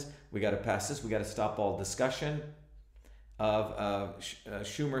happens. We got to pass this. We got to stop all discussion of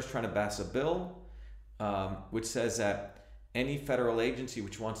Schumer's trying to pass a bill, which says that any federal agency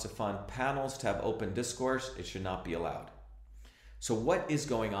which wants to fund panels to have open discourse, it should not be allowed. So what is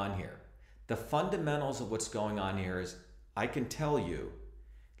going on here? The fundamentals of what's going on here is, I can tell you,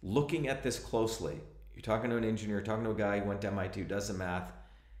 looking at this closely, you're talking to an engineer, you're talking to a guy who went to MIT, who does the math,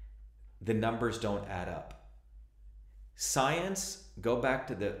 the numbers don't add up. Science, go back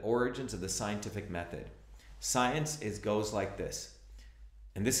to the origins of the scientific method. Science goes like this.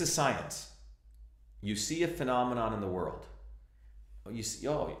 And this is science. You see a phenomenon in the world. You see,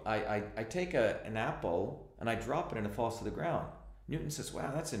 I take an apple and I drop it and it falls to the ground. Newton says,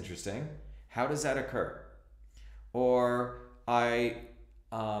 wow, that's interesting. How does that occur? Or I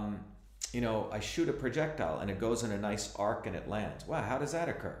shoot a projectile and it goes in a nice arc and it lands. Wow, how does that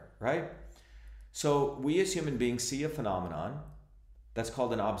occur, right? So we as human beings see a phenomenon that's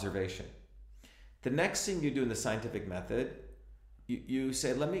called an observation. The next thing you do in the scientific method, you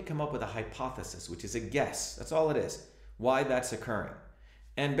say, let me come up with a hypothesis, which is a guess. That's all it is, why that's occurring.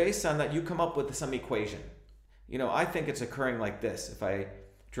 And based on that, you come up with some equation. I think it's occurring like this. If I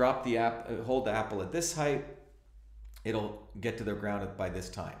hold the apple at this height, it'll get to the ground by this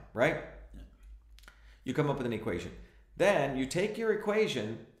time, right? Yeah. You come up with an equation. Then you take your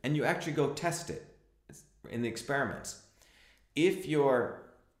equation and you actually go test it in the experiments. If your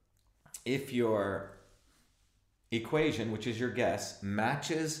equation, which is your guess,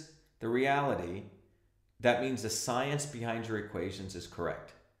 matches the reality, that means the science behind your equations is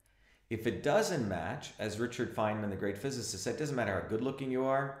correct. If it doesn't match, as Richard Feynman, the great physicist, said, it doesn't matter how good looking you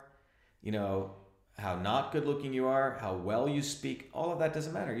are, how not good looking you are, how well you speak, all of that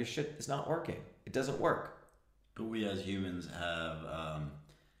doesn't matter. Your shit is not working. It doesn't work. But we as humans have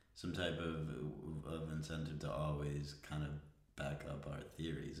some type of incentive to always kind of back up our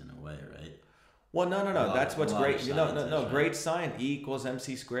theories in a way, right? Well, no. That's what's great. No. Great science. E equals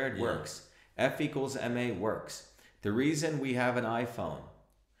MC squared works. F equals MA works. The reason we have an iPhone,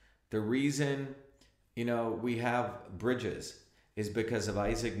 the reason, we have bridges is because of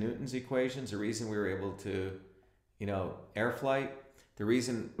Isaac Newton's equations. The reason we were able to, air flight, the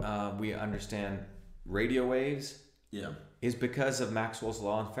reason we understand radio waves is because of Maxwell's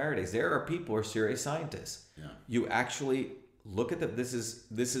law and Faraday's. There are people who are serious scientists. Yeah. You actually look at this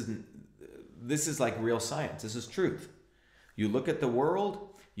is like real science. This is truth. You look at the world,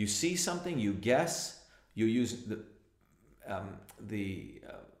 you see something, you guess, you use the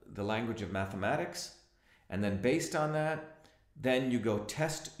language of mathematics, and then based on that, then you go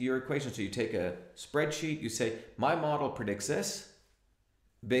test your equation. So you take a spreadsheet, you say, my model predicts this.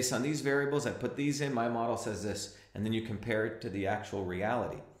 Based on these variables, I put these in, my model says this, and then you compare it to the actual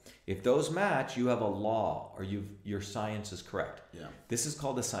reality. If those match, you have a law, or your science is correct. Yeah. This is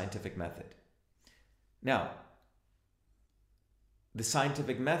called the scientific method. Now, the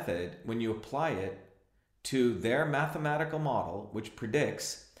scientific method, when you apply it to their mathematical model, which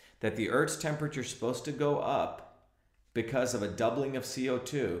predicts that the Earth's temperature is supposed to go up because of a doubling of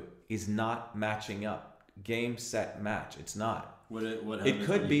CO2, is not matching up. Game, set, match. It's not. What happens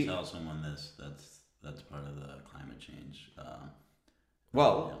when you tell someone this? That's part of the climate change.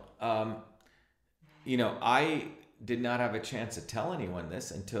 I did not have a chance to tell anyone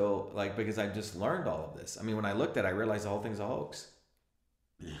this until because I just learned all of this. I mean, when I looked at it, I realized the whole thing's a hoax.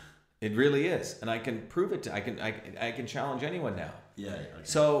 Yeah. It really is, and I can prove it. I can challenge anyone now. Yeah. Okay.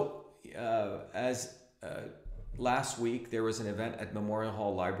 So, last week there was an event at Memorial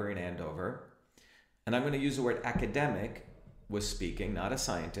Hall Library in Andover, and I'm going to use the word academic was speaking, not a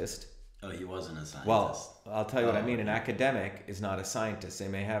scientist. Oh, he wasn't a scientist. Well, I'll tell you what I mean. An academic is not a scientist. They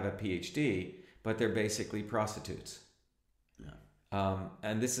may have a PhD, but they're basically prostitutes. Yeah.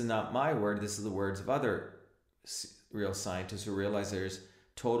 And this is not my word. This is the words of other real scientists who realize there's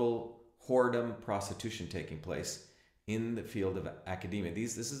total whoredom, prostitution taking place in the field of academia.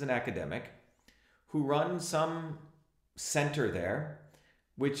 This is an academic who runs some center there,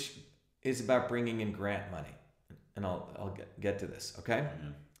 which is about bringing in grant money. And I'll get to this, okay?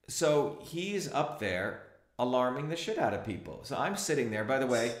 Mm-hmm. So he's up there alarming the shit out of people. So I'm sitting there. By the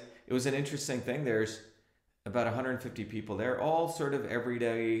way, it was an interesting thing. There's about 150 people there, all sort of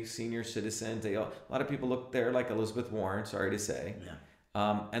everyday senior citizens. A lot of people look there like Elizabeth Warren, sorry to say.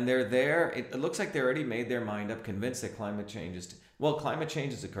 Yeah. And they're there. It looks like they already made their mind up, convinced that climate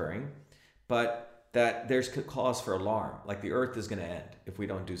change is occurring, but that there's cause for alarm, like the earth is going to end if we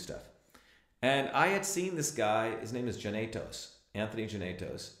don't do stuff. And I had seen this guy, his name is Janatos, Anthony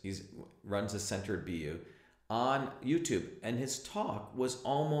Janatos. He runs a center at BU on YouTube. And his talk was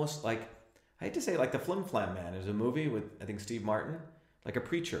almost like, I hate to say like the Flim Flam Man. There's a movie with, I think, Steve Martin, like a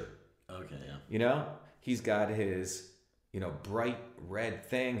preacher. Okay, yeah. He's got his, bright red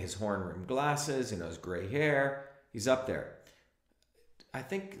thing, his horn-rimmed glasses, his gray hair. He's up there. I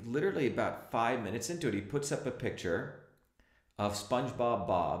think literally about 5 minutes into it, he puts up a picture of SpongeBob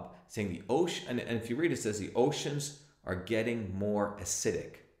Bob saying the ocean, and if you read it, says the oceans are getting more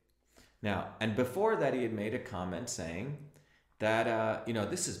acidic. Now, and before that, he had made a comment saying that,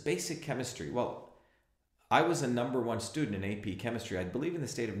 this is basic chemistry. Well, I was a #1 student in AP chemistry. I believe in the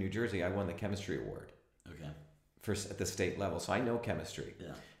state of New Jersey, I won the chemistry award. Okay. At the state level, so I know chemistry.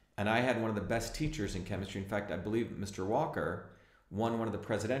 Yeah. And I had one of the best teachers in chemistry. In fact, I believe Mr. Walker won one of the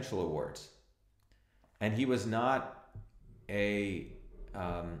presidential awards. And he was not a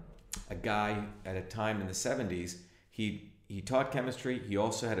guy at a time in the 70s. He taught chemistry. He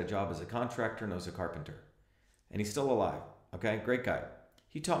also had a job as a contractor and was a carpenter. And he's still alive. Okay, great guy.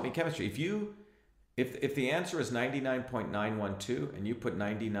 He taught me chemistry. If the answer is 99.912 and you put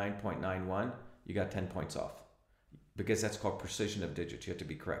 99.91, you got 10 points off. Because that's called precision of digits. You have to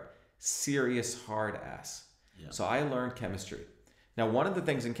be correct. Serious hard ass. Yeah. So I learned chemistry. Now, one of the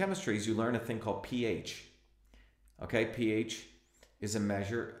things in chemistry is you learn a thing called pH. Okay, pH is a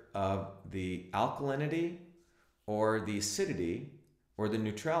measure of the alkalinity or the acidity or the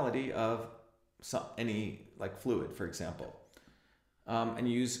neutrality of any like fluid, for example. And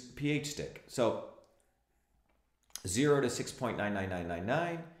you use pH stick. So 0 to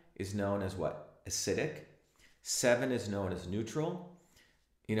 6.99999 is known as what? Acidic. 7 is known as neutral.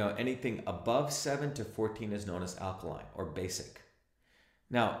 You know, anything above 7 to 14 is known as alkaline or basic.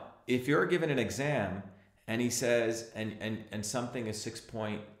 Now, if you're given an exam and he says, and something is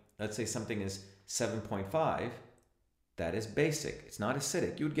let's say something is 7.5, that is basic. It's not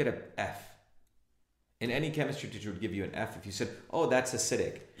acidic. You would get an F. In any chemistry teacher would give you an F if you said, oh, that's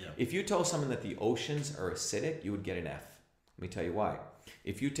acidic. Yeah. If you told someone that the oceans are acidic, you would get an F. Let me tell you why.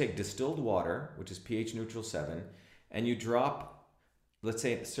 If you take distilled water, which is pH neutral 7, and you drop, let's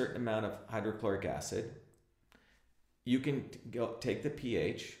say, a certain amount of hydrochloric acid, you can take the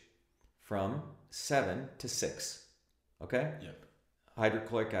pH from 7 to 6. Okay? Yep.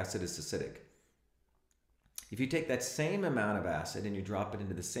 Hydrochloric acid is acidic. If you take that same amount of acid and you drop it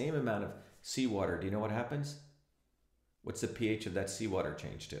into the same amount of seawater, do you know what happens? What's the pH of that seawater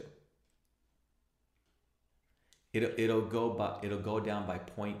change to? It'll go down by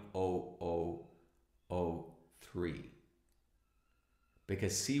 0.0003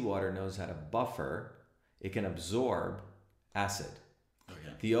 because seawater knows how to buffer. It can absorb acid.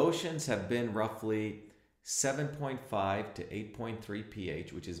 Okay. The oceans have been roughly 7.5 to 8.3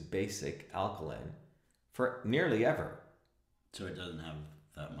 pH, which is basic alkaline, for nearly ever. So it doesn't have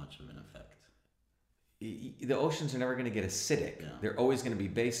that much of an effect. The oceans are never going to get acidic. Yeah. They're always going to be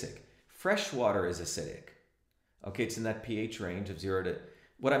basic. Fresh water is acidic. Okay, it's in that pH range of 0 to...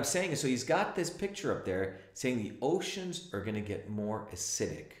 What I'm saying is, so he's got this picture up there saying the oceans are going to get more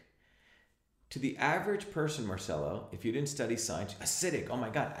acidic. To the average person, Marcelo, if you didn't study science, acidic, oh my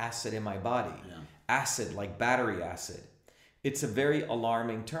God, acid in my body. Yeah. Acid, like battery acid. It's a very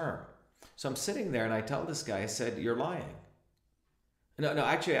alarming term. So I'm sitting there and I tell this guy, I said, you're lying. No,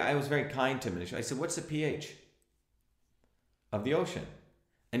 actually, I was very kind to him. I said, what's the pH of the ocean?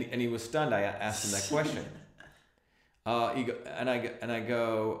 And he was stunned. I asked him that question. I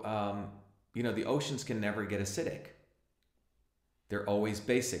go, the oceans can never get acidic. They're always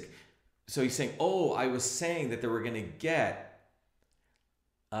basic. So he's saying, oh, I was saying that they were going to get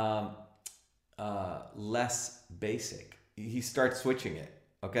less basic. He starts switching it,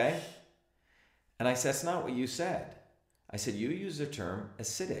 okay? And I said, that's not what you said. I said, you use the term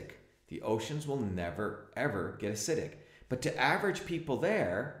acidic. The oceans will never, ever get acidic. But to average people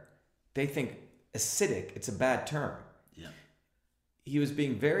there, they think acidic, it's a bad term. Yeah. He was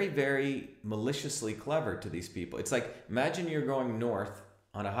being very, very maliciously clever to these people. It's like, imagine you're going north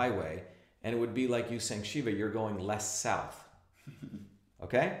on a highway, and it would be like you saying, Shiva, you're going less south.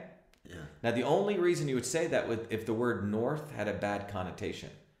 Okay? Yeah. Now, the only reason you would say that would if the word north had a bad connotation,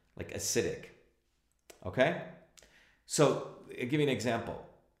 like acidic. Okay? So, I'll give you an example.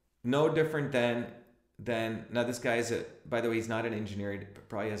 No different than now this guy is by the way, he's not an engineer. He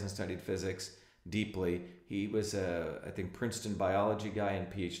probably hasn't studied physics deeply. He was I think Princeton biology guy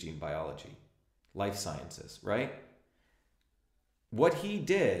and PhD in biology, life sciences, right? What he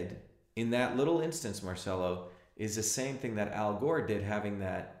did in that little instance, Marcelo, is the same thing that Al Gore did, having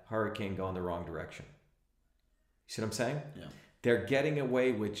that hurricane go in the wrong direction. You see what I'm saying? Yeah. They're getting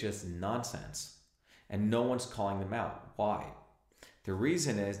away with just nonsense, and no one's calling them out. Why? The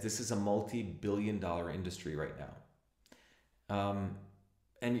reason is this is a multi-billion-dollar industry right now.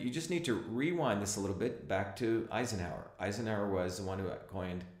 And you just need to rewind this a little bit back to Eisenhower. Eisenhower was the one who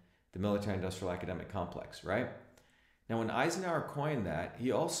coined the military-industrial academic complex, right? Now, when Eisenhower coined that,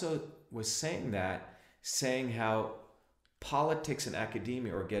 he also was saying how politics and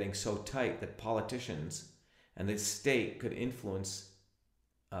academia are getting so tight that politicians and the state could influence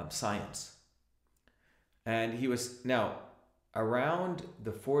science. And he was, now, around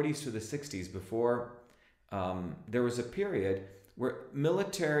the 40s to the 60s, before there was a period where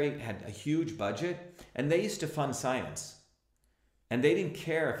military had a huge budget and they used to fund science. And they didn't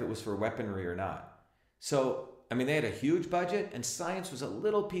care if it was for weaponry or not. So, I mean, they had a huge budget and science was a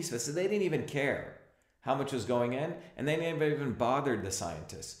little piece of it. So they didn't even care how much was going in, and they never even bothered the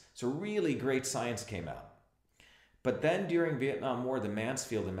scientists. So really great science came out. But then during Vietnam War, the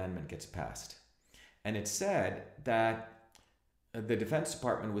Mansfield Amendment gets passed. And it said that the Defense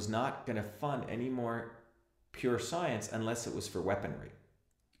Department was not going to fund any more pure science unless it was for weaponry.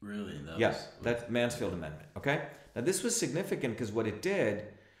 Really? Yes, that's Mansfield Amendment, okay? Now this was significant because what it did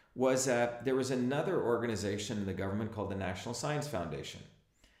was that there was another organization in the government called the National Science Foundation.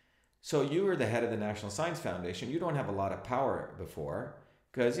 So you were the head of the National Science Foundation. You don't have a lot of power before,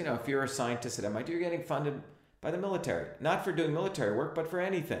 because if you're a scientist at MIT, you're getting funded by the military, not for doing military work, but for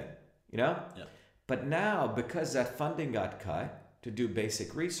anything, Yeah. But now, because that funding got cut to do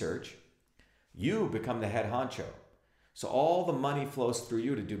basic research, you become the head honcho. So all the money flows through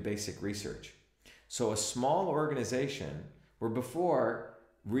you to do basic research. So a small organization, where before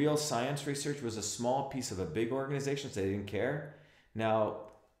real science research was a small piece of a big organization, so they didn't care. Now,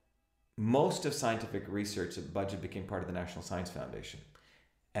 most of scientific research budget became part of the National Science Foundation.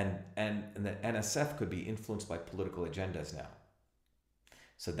 And the NSF could be influenced by political agendas now.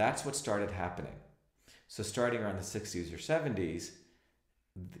 So that's what started happening. So starting around the 60s or 70s,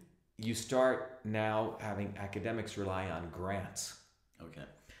 you start now having academics rely on grants. Okay.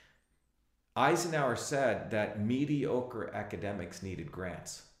 Eisenhower said that mediocre academics needed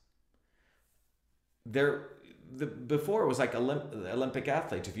grants. Before it was like Olympic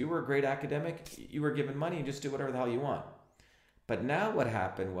athletes. If you were a great academic, you were given money and just do whatever the hell you want. But now what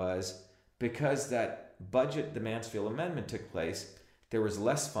happened was, because that budget, the Mansfield Amendment took place, there was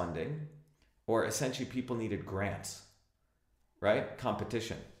less funding, or essentially people needed grants, right?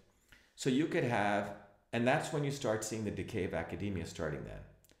 Competition. So you could have, and that's when you start seeing the decay of academia starting then.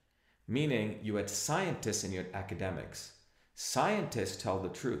 Meaning you had scientists and you had academics. Scientists tell the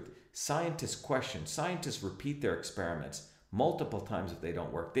truth. Scientists question. Scientists repeat their experiments multiple times if they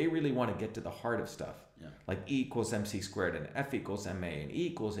don't work. They really want to get to the heart of stuff. Yeah. Like E equals MC squared and F equals MA and E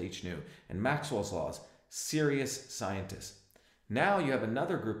equals H nu and Maxwell's laws. Serious scientists. Now you have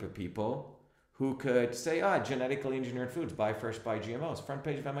another group of people who could say, genetically engineered foods, buy fresh, buy GMOs, front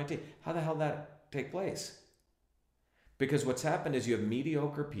page of MIT. How the hell did that take place? Because what's happened is you have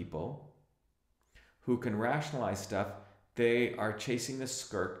mediocre people who can rationalize stuff. They are chasing this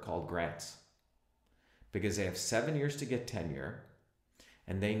skirt called grants, because they have 7 years to get tenure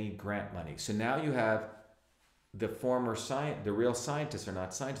and they need grant money. So now you have the real scientists are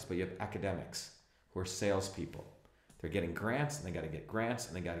not scientists, but you have academics who are salespeople. They're getting grants and they got to get grants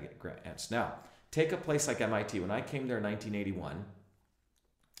and they got to get grants. Now, take a place like MIT. When I came there in 1981,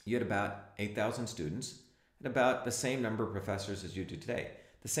 you had about 8,000 students and about the same number of professors as you do today.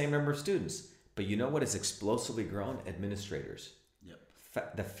 The same number of students. But you know what has explosively grown? Administrators.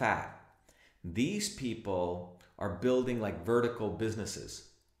 Yep. The fat. These people are building like vertical businesses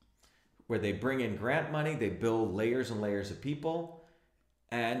where they bring in grant money, they build layers and layers of people,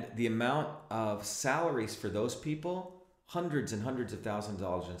 and the amount of salaries for those people, hundreds and hundreds of thousands of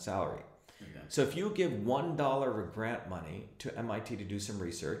dollars in salary. Okay. So if you give $1 of grant money to MIT to do some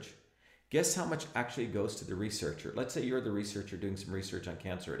research, guess how much actually goes to the researcher? Let's say you're the researcher doing some research on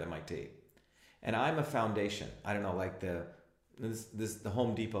cancer at MIT. And I'm a foundation. I don't know, like the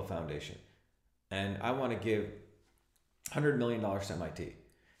Home Depot Foundation. And I want to give $100 million to MIT.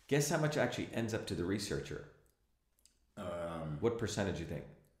 Guess how much actually ends up to the researcher? What percentage do you think?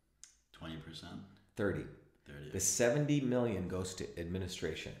 20%? 30. The 70 million goes to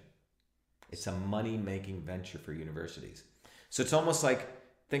administration. It's a money-making venture for universities. So it's almost like,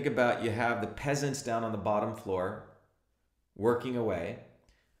 think about, you have the peasants down on the bottom floor working away.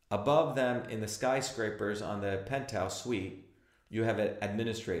 Above them in the skyscrapers on the penthouse suite, you have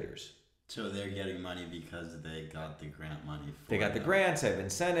administrators. So they're getting money because they got the grant money. They got the grants, they have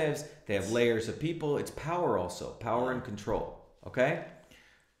incentives, they have layers of people. It's power also, power and control, okay?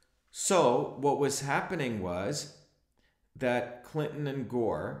 So what was happening was that Clinton and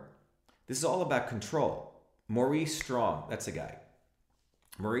Gore, this is all about control. Maurice Strong, that's a guy.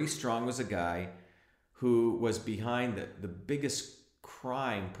 Maurice Strong was a guy who was behind the biggest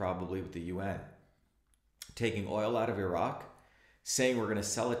crime probably with the UN, taking oil out of Iraq, saying we're going to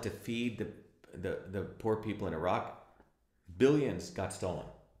sell it to feed the poor people in Iraq. Billions got stolen.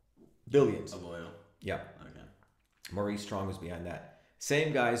 Billions. Of oil? Yeah. Okay. Maurice Strong was behind that.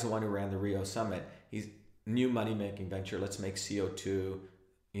 Same guy is the one who ran the Rio Summit. He's new money-making venture. Let's make CO2,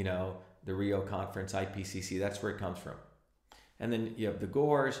 the Rio Conference, IPCC. That's where it comes from. And then you have the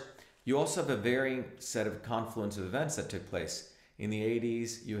Gores. You also have a varying set of confluence of events that took place. In the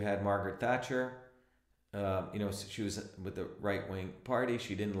 80s, you had Margaret Thatcher. She was with the right-wing party.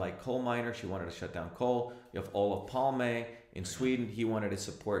 She didn't like coal miners. She wanted to shut down coal. You have Olof Palme in Sweden. He wanted to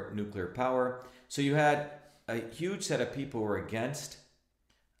support nuclear power. So you had a huge set of people who were against,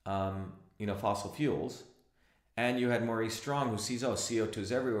 fossil fuels. And you had Maurice Strong, who sees, CO2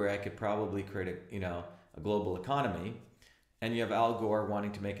 is everywhere. I could probably create a global economy. And you have Al Gore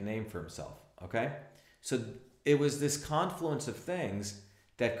wanting to make a name for himself. Okay? So it was this confluence of things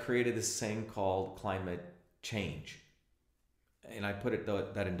that created this thing called climate change. and I put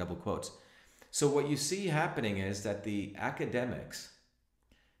that in double quotes. So what you see happening is that the academics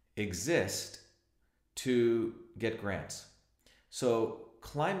exist to get grants. So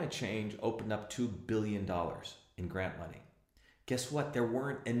climate change opened up $2 billion in grant money. Guess what? There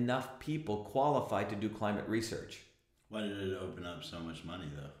weren't enough people qualified to do climate research. Why did it open up so much money,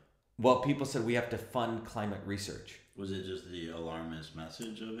 though? Well, people said we have to fund climate research. Was it just the alarmist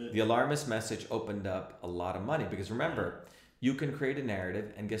message of it? The alarmist message opened up a lot of money because remember, you can create a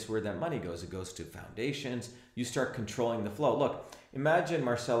narrative and guess where that money goes? It goes to foundations. You start controlling the flow. Look, imagine,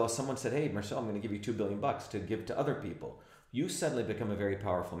 Marcelo, someone said, hey, Marcelo, I'm going to give you $2 billion to give to other people. You suddenly become a very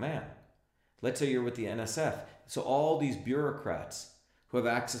powerful man. Let's say you're with the NSF. So all these bureaucrats who have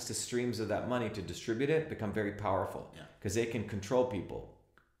access to streams of that money to distribute it become very powerful because they can control people.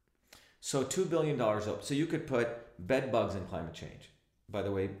 So $2 billion up. So you could put bed bugs in climate change. By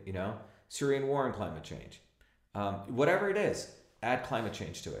the way, Syrian war and climate change. Whatever it is, add climate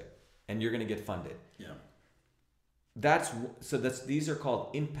change to it, and you're going to get funded. Yeah. These are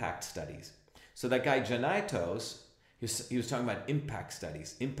called impact studies. So that guy Janaitos, he was talking about impact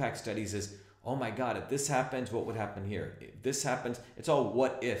studies. Impact studies is, oh my God, if this happens, what would happen here? If this happens, it's all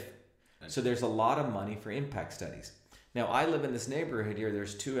what if. So there's a lot of money for impact studies. Now, I live in this neighborhood here.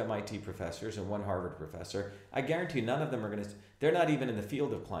 There's 2 MIT professors and 1 Harvard professor. I guarantee none of them are they're not even in the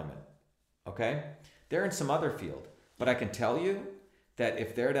field of climate, okay? They're in some other field. But I can tell you that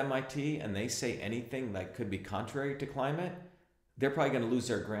if they're at MIT and they say anything that could be contrary to climate, they're probably going to lose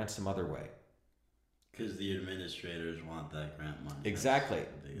their grant some other way. Because the administrators want that grant money. Exactly.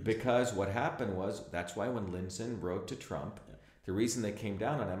 Because what happened was, that's why when Lindzen wrote to Trump, the reason they came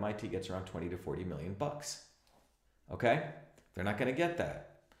down on MIT gets around 20 to 40 million bucks. Okay? They're not going to get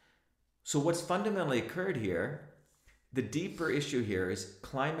that. So what's fundamentally occurred here, the deeper issue here is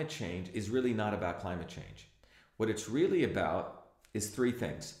climate change is really not about climate change. What it's really about is 3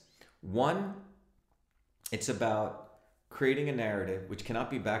 things. 1, it's about creating a narrative which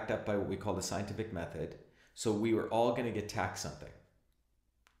cannot be backed up by what we call the scientific method. So we were all going to get taxed something.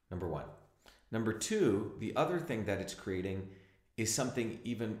 Number 1. Number 2, the other thing that it's creating is something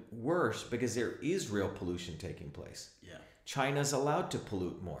even worse because there is real pollution taking place. Yeah. China's allowed to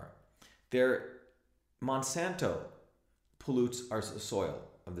pollute more. Monsanto pollutes our soil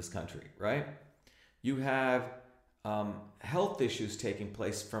of this country, right? You have health issues taking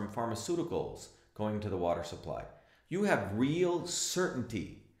place from pharmaceuticals going into the water supply. You have real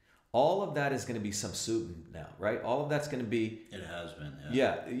certainty. All of that is going to be subsumed now, right? All of that's going to be... It has been,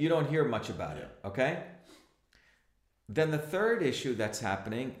 yeah. You don't hear much about it, okay? Then the third issue that's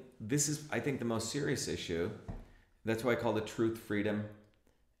happening, this is, I think, the most serious issue. That's why I call it truth, freedom,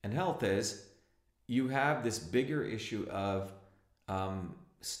 and health is you have this bigger issue of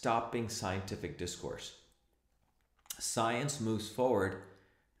stopping scientific discourse. Science moves forward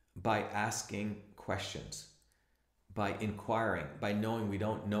by asking questions, by inquiring, by knowing we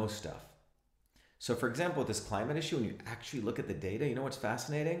don't know stuff. So for example, with this climate issue, when you actually look at the data, you know what's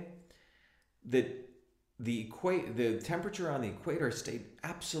fascinating? That the temperature on the equator stayed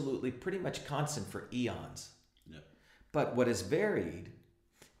absolutely pretty much constant for eons. Yeah. But what has varied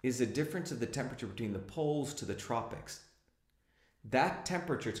is the difference of the temperature between the poles to the tropics. That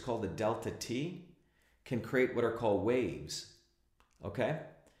temperature, it's called the delta T, can create what are called waves, okay?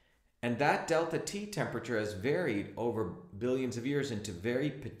 And that delta T temperature has varied over billions of years into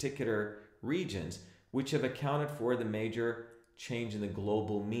very particular regions, which have accounted for the major change in the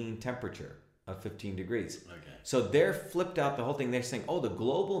global mean temperature of 15 degrees. Okay. So they're flipped out the whole thing. They're saying, oh, the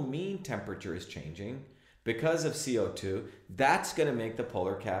global mean temperature is changing because of CO2. That's going to make the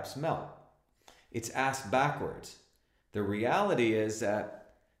polar caps melt. It's asked backwards. The reality is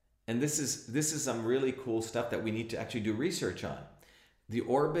that, and this is some really cool stuff that we need to actually do research on. The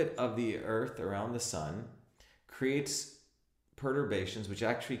orbit of the Earth around the sun creates perturbations which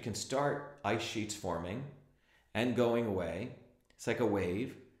actually can start ice sheets forming and going away. It's like a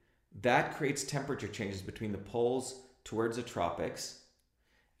wave. That creates temperature changes between the poles towards the tropics.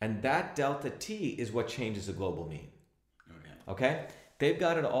 And that delta T is what changes the global mean. Okay? They've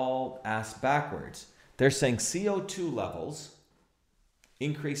got it all asked backwards. They're saying CO2 levels,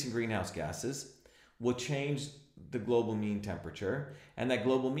 increasing greenhouse gases, will change the global mean temperature. And that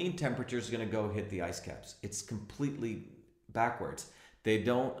global mean temperature is going to go hit the ice caps. It's completely backwards. They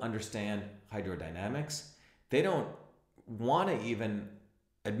don't understand hydrodynamics. They don't want to even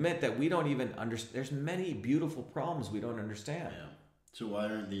admit that we don't even understand. There's many beautiful problems we don't understand. Yeah. So why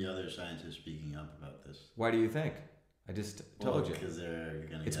aren't the other scientists speaking up about this? Why do you think? I just told you. Because they're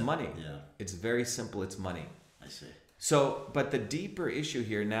going to It's money. Yeah. It's very simple. It's money. I see. So, but the deeper issue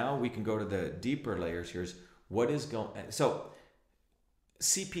here, now we can go to the deeper layers here, is what is going... So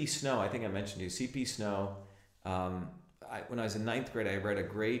C.P. Snow, I think I mentioned to you, C.P. Snow, when I was in ninth grade, I read a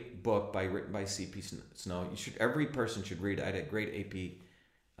great book written by C.P. Snow. Every person should read it. I had a great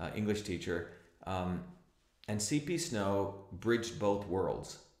AP English teacher. And C.P. Snow bridged both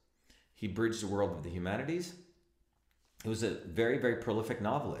worlds. He bridged the world of the humanities. He was a very, very prolific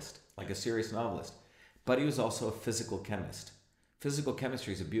novelist, like a serious novelist. But he was also a physical chemist. Physical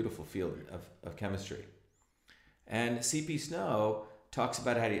chemistry is a beautiful field of chemistry. And C.P. Snow talks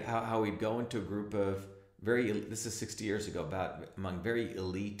about how he'd go into a group of this is 60 years ago, among very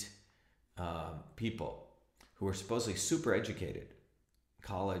elite people who were supposedly super educated,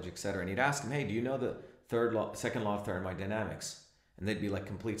 college, etc. And he'd ask them, hey, do you know the second law of thermodynamics? And they'd be like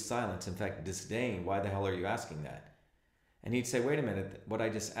complete silence. In fact, disdain. Why the hell are you asking that? And he'd say, wait a minute, what I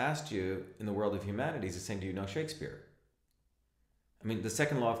just asked you in the world of humanities is saying, do you know Shakespeare? I mean, the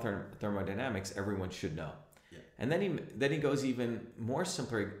second law of thermodynamics, everyone should know. Yeah. And then he goes even more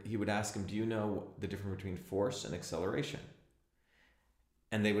simpler. He would ask him, do you know the difference between force and acceleration?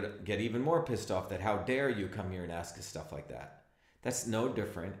 And they would get even more pissed off that how dare you come here and ask us stuff like that? That's no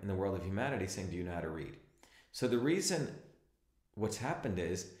different in the world of humanities saying, do you know how to read? So the reason what's happened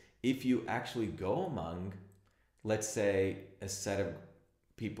is if you actually go among, let's say, a set of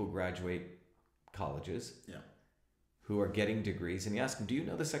people who graduate colleges who are getting degrees, and you ask them, do you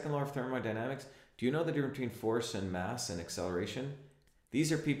know the second law of thermodynamics? Do you know the difference between force and mass and acceleration?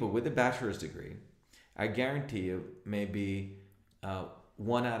 These are people with a bachelor's degree. I guarantee you maybe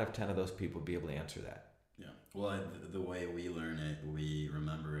 1 out of 10 of those people will be able to answer that. Yeah. Well, the way we learn it, we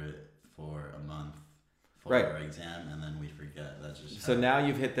remember it for a month for our exam, and then we forget. That's just so now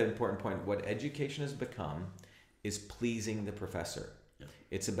you've hit the important point. What education has become is pleasing the professor. Yeah.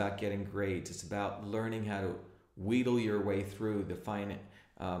 It's about getting grades. It's about learning how to wheedle your way through the fine.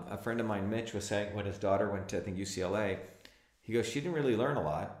 A friend of mine, Mitch, was saying when his daughter went to, I think, UCLA, he goes, she didn't really learn a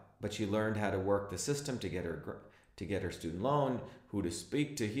lot, but she learned how to work the system to get her student loan, who to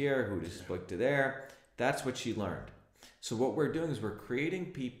speak to here, who to speak to there. That's what she learned. So what we're doing is we're creating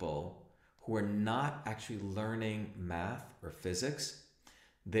people who are not actually learning math or physics.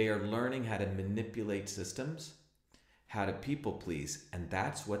 They are learning how to manipulate systems, how to people please, and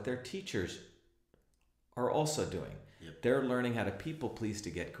that's what their teachers are also doing. Yep. They're learning how to people please to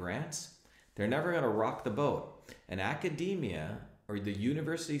get grants. They're never going to rock the boat. And academia or the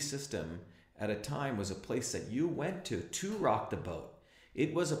university system at a time was a place that you went to rock the boat.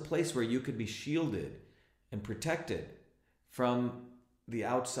 It was a place where you could be shielded and protected from the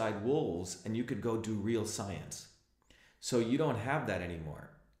outside wolves, and you could go do real science. So you don't have that anymore.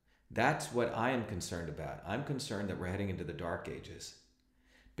 That's what I am concerned about. I'm concerned that we're heading into the dark ages.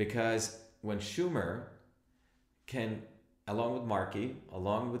 Because when Schumer can, along with Markey,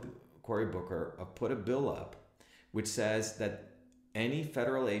 along with Cory Booker, put a bill up which says that any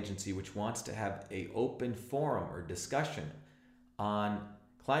federal agency which wants to have an open forum or discussion on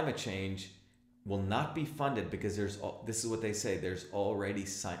climate change will not be funded because this is what they say, there's already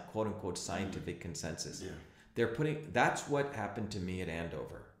quote unquote scientific consensus. Yeah. That's what happened to me at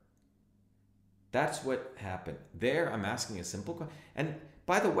Andover. That's what happened. There, I'm asking a simple question. And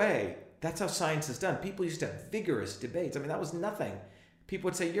by the way, that's how science is done. People used to have vigorous debates. I mean, that was nothing. People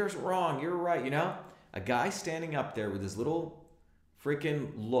would say, you're wrong, you're right, you know? A guy standing up there with his little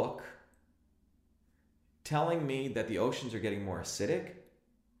freaking look telling me that the oceans are getting more acidic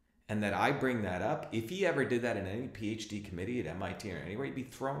and that I bring that up. If he ever did that in any PhD committee at MIT or anywhere, he'd be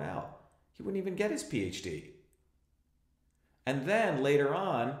thrown out. He wouldn't even get his PhD. And then later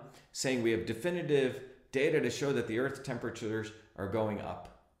on, saying we have definitive data to show that the Earth's temperatures are going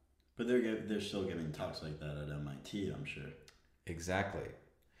up. But they're still giving talks like that at MIT, I'm sure. Exactly.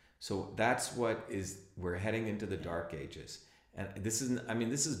 So that's we're heading into the dark ages. And this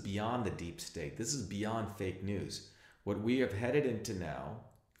is beyond the deep state. This is beyond fake news. What we have headed into now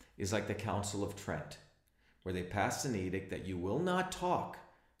is like the Council of Trent, where they passed an edict that you will not talk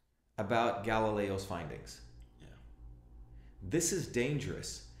about Galileo's findings. Yeah. This is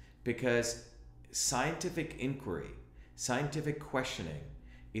dangerous because scientific inquiry, scientific questioning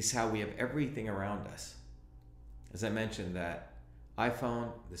is how we have everything around us. As I mentioned, that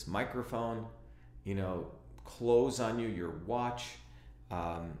iPhone, this microphone, clothes on you, your watch,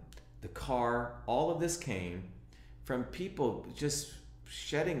 the car, all of this came from people just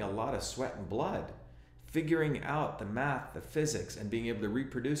shedding a lot of sweat and blood, figuring out the math, the physics, and being able to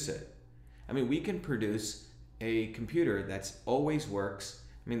reproduce it. I mean, we can produce a computer that's always works.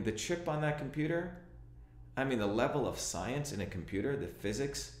 I mean, the chip on that computer, the level of science in a computer, the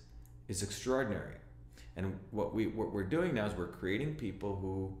physics, is extraordinary. And what we're doing now is we're creating people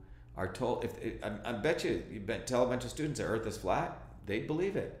who are told, I bet you tell a bunch of students the Earth is flat, they'd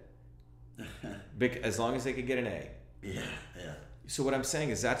believe it. As long as they could get an A. Yeah. So what I'm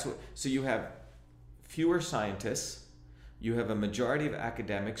saying is so you have fewer scientists, you have a majority of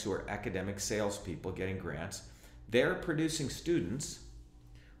academics who are academic salespeople getting grants. They're producing students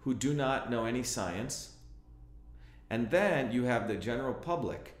who do not know any science. And then you have the general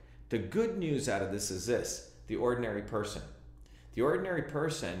public. The good news out of this is this: the ordinary person. The ordinary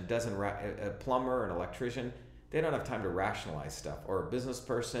person doesn't, a plumber, an electrician, they don't have time to rationalize stuff. Or a business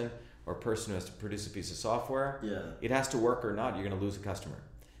person, or a person who has to produce a piece of software. Yeah. It has to work or not, you're going to lose a customer.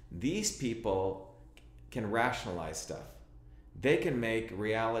 These people can rationalize stuff. They can make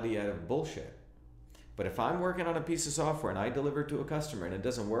reality out of bullshit. But if I'm working on a piece of software and I deliver it to a customer and it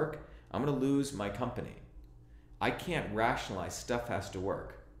doesn't work, I'm going to lose my company. I can't rationalize, stuff has to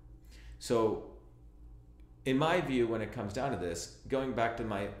work. So in my view, when it comes down to this, going back to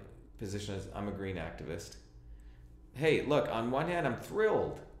my position as I'm a green activist, hey, look, on one hand, I'm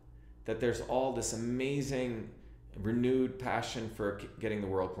thrilled that there's all this amazing renewed passion for getting the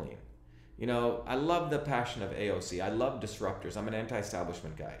world clean. You know, I love the passion of AOC. I love disruptors. I'm an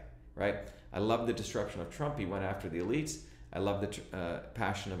anti-establishment guy, right? I love the disruption of Trump. He went after the elites. I love the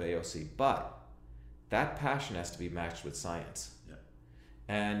passion of AOC. But that passion has to be matched with science. Yeah.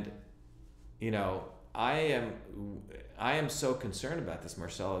 And, you know, I am so concerned about this,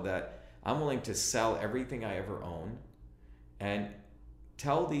 Marcelo, that I'm willing to sell everything I ever own and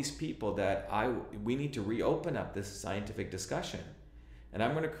tell these people that we need to reopen up this scientific discussion. And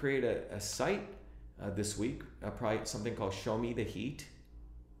I'm going to create a site this week, probably something called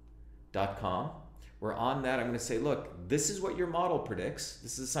showmetheheat.com, where on that I'm going to say, look, this is what your model predicts.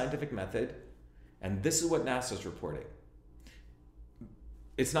 This is a scientific method. And this is what NASA's reporting.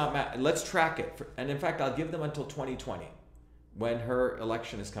 It's not, let's track it. And in fact, I'll give them until 2020, when her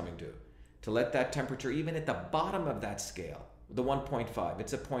election is coming due, to let that temperature, even at the bottom of that scale, the 1.5,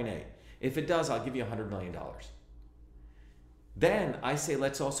 it's a 0.8. If it does, I'll give you $100 million. Then I say,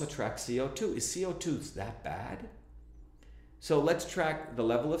 let's also track CO2. Is CO2 that bad? So let's track the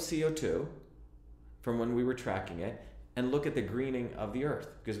level of CO2 from when we were tracking it and look at the greening of the earth,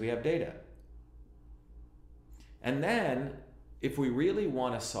 because we have data. And then, if we really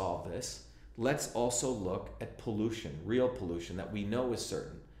want to solve this, let's also look at pollution, real pollution that we know is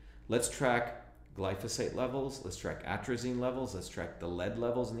certain. Let's track glyphosate levels, let's track atrazine levels, let's track the lead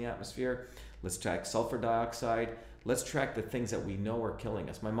levels in the atmosphere, let's track sulfur dioxide, let's track the things that we know are killing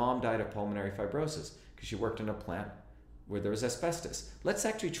us. My mom died of pulmonary fibrosis because she worked in a plant where there was asbestos. Let's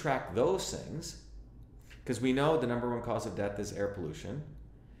actually track those things, because we know the number one cause of death is air pollution,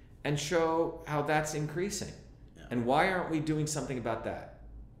 and show how that's increasing. And why aren't we doing something about that?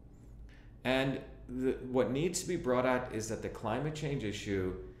 And what needs to be brought out is that the climate change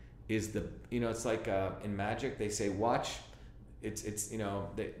issue is it's like in magic, they say, watch,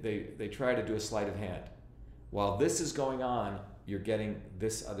 they try to do a sleight of hand. While this is going on, you're getting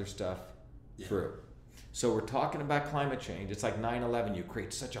this other stuff through. So we're talking about climate change. It's like 9/11. You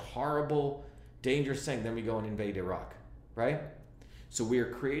create such a horrible, dangerous thing, then we go and invade Iraq, right? So we are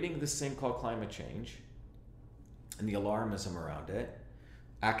creating this thing called climate change, and the alarmism around it.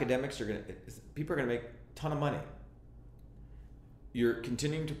 People are going to make a ton of money. You're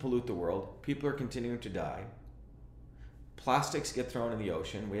continuing to pollute the world. People are continuing to die. Plastics get thrown in the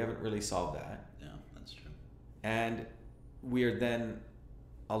ocean. We haven't really solved that. Yeah, that's true. And we are then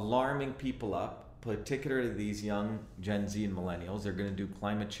alarming people up, particularly these young Gen Z and millennials. They're going to do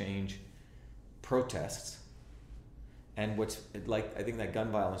climate change protests. And I think that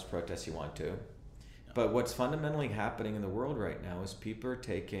gun violence protest you want to. But what's fundamentally happening in the world right now is people are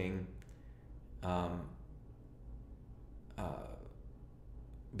taking,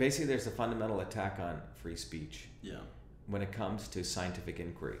 basically there's a fundamental attack on free speech when it comes to scientific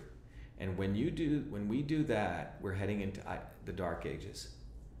inquiry. And when we do that, we're heading into the dark ages.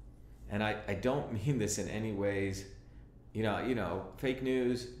 And I don't mean this in any ways, fake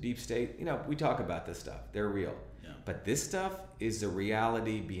news, deep state, we talk about this stuff, they're real. Yeah. But this stuff is the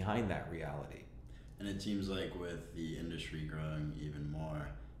reality behind that reality. And it seems like with the industry growing even more,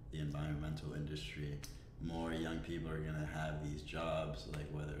 the environmental industry, more young people are going to have these jobs, like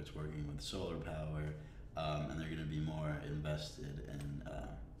whether it's working with solar power, and they're going to be more invested in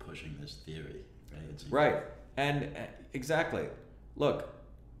pushing this theory, right? Right. And exactly. Look,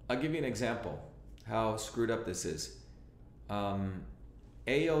 I'll give you an example how screwed up this is.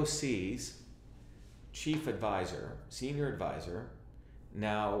 AOC's chief advisor, senior advisor,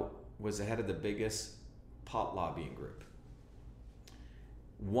 now was the head of the biggest pot lobbying group.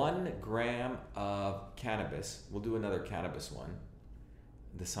 1 gram of cannabis, we'll do another cannabis one,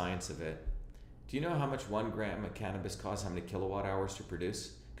 the science of it. Do you know how much 1 gram of cannabis costs, how many kilowatt hours to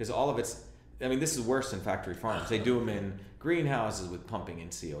produce? Because all of it's, I mean, this is worse than factory farms. They do them in greenhouses with pumping in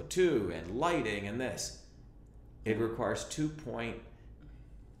CO2 and lighting and this. It requires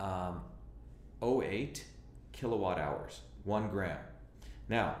 2.08 kilowatt hours, 1 gram.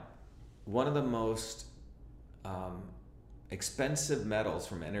 Now, one of the most expensive metals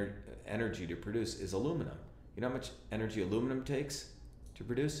from energy to produce is aluminum. You know how much energy aluminum takes to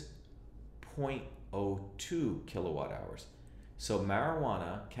produce? 0.02 kilowatt hours. So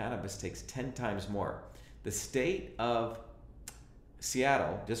marijuana, cannabis, takes 10 times more. The state of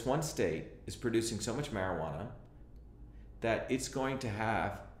Seattle, just one state, is producing so much marijuana that it's going to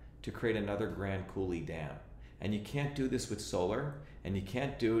have to create another Grand Coulee Dam. And you can't do this with solar, and you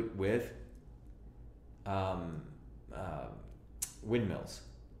can't do it with windmills.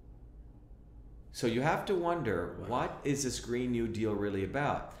 So you have to wonder, what is this Green New Deal really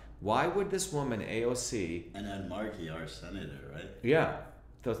about? Why would this woman, AOC... And Ed Markey, our senator, right? Yeah.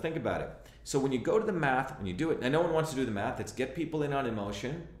 So think about it. So when you go to the math, when you do it, and no one wants to do the math, it's get people in on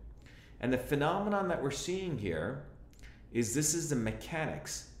emotion. And the phenomenon that we're seeing here is this is the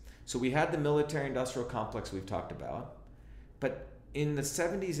mechanics. So we had the military-industrial complex we've talked about, but in the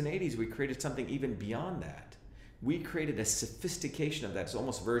 70s and 80s, we created something even beyond that. We created a sophistication of that. It's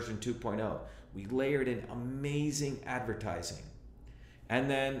almost version 2.0. We layered in amazing advertising. And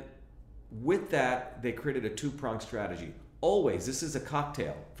then with that, they created a two-pronged strategy. Always, this is a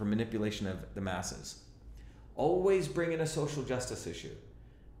cocktail for manipulation of the masses. Always bring in a social justice issue.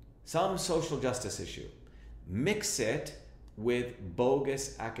 Some social justice issue. Mix it with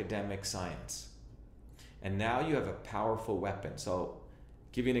bogus academic science. And now you have a powerful weapon. So,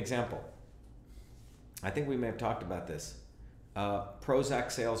 give you an example. I think we may have talked about this.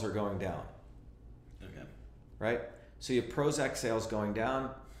 Prozac sales are going down. Okay. Right? So you have Prozac sales going down.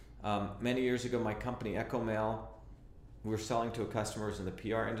 Many years ago, my company, EchoMail, we were selling to customers in the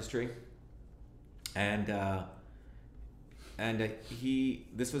PR industry. And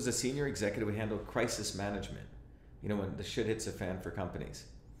this was a senior executive who handled crisis management. You know, when the shit hits the fan for companies.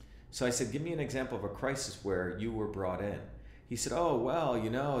 So I said, give me an example of a crisis where you were brought in. He said, oh, well, you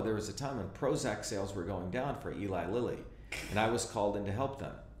know, there was a time when Prozac sales were going down for Eli Lilly, and I was called in to help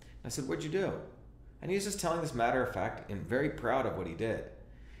them. I said, what'd you do? And he was just telling this matter of fact and very proud of what he did.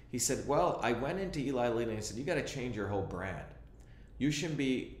 He said, well, I went into Eli Lilly and I said, you got to change your whole brand. You shouldn't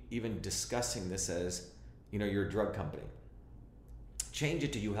be even discussing this as, you know, you're a drug company. Change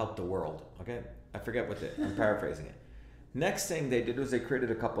it to you help the world, okay? I forget I'm paraphrasing it. Next thing they did was they created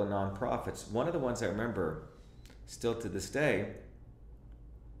a couple of nonprofits. One of the ones I remember still to this day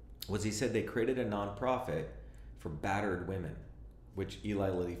was he said they created a nonprofit for battered women, which Eli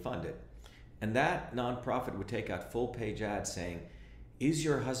Lilly funded. And that nonprofit would take out full page ads saying, is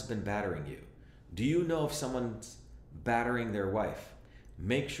your husband battering you? Do you know if someone's battering their wife?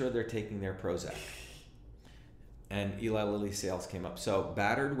 Make sure they're taking their Prozac. And Eli Lilly sales came up. So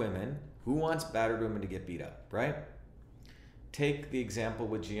battered women, who wants battered women to get beat up, right? Take the example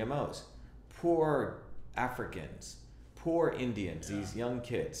with GMOs. Poor Africans, poor Indians, these young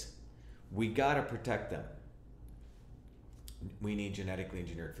kids. We gotta protect them. We need genetically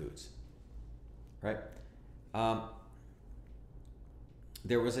engineered foods, right?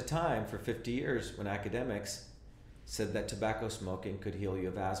 There was a time for 50 years when academics said that tobacco smoking could heal you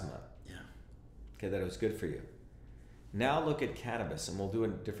of asthma. Yeah. Okay, that it was good for you. Now look at cannabis, and we'll do a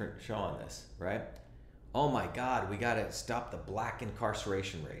different show on this, right? Oh my God, we got to stop the black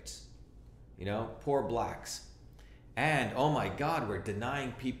incarceration rates. You know, poor blacks. And oh my God, we're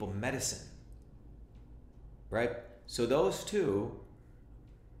denying people medicine, right? So those two,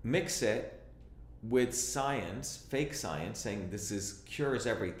 mix it with science, fake science, saying this cures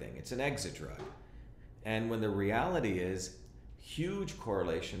everything. It's an exit drug. And when the reality is huge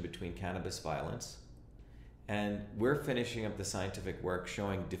correlation between cannabis violence, and we're finishing up the scientific work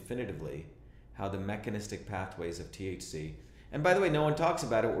showing definitively how the mechanistic pathways of THC, and by the way, no one talks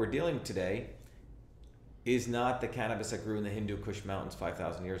about it. What we're dealing with today is not the cannabis that grew in the Hindu Kush Mountains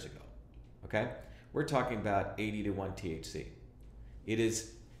 5,000 years ago, okay? We're talking about 80 to 1 THC. It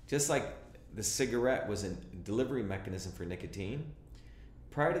is just like the cigarette was a delivery mechanism for nicotine.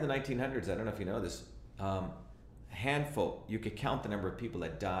 Prior to the 1900s, I don't know if you know this, a handful, you could count the number of people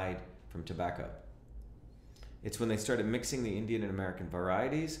that died from tobacco. It's when they started mixing the Indian and American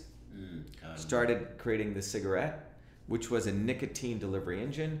varieties, started creating the cigarette, which was a nicotine delivery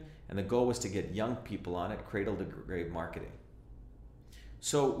engine, and the goal was to get young people on it, cradle to grave marketing.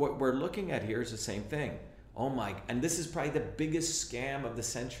 So what we're looking at here is the same thing. Oh my, and this is probably the biggest scam of the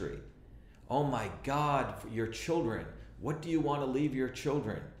century. Oh my God, for your children, what do you want to leave your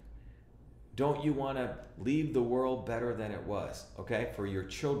children? Don't you want to leave the world better than it was, okay? For your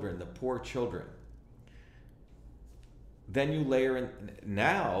children, the poor children. Then you layer in,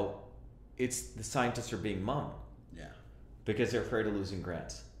 now it's the scientists are being mum. Yeah. Because they're afraid of losing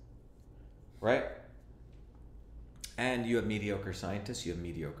grants, right? And you have mediocre scientists, you have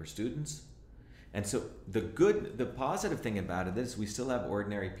mediocre students. And so the positive thing about it is we still have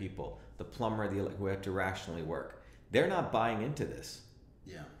ordinary people, the plumber, who have to rationally work. They're not buying into this.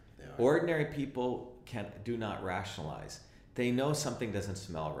 Yeah, they are. Ordinary people do not rationalize. They know something doesn't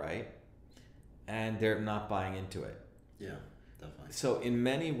smell right, and they're not buying into it. Yeah, definitely. So in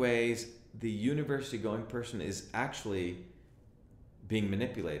many ways, the university-going person is actually being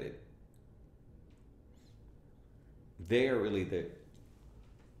manipulated. They are really the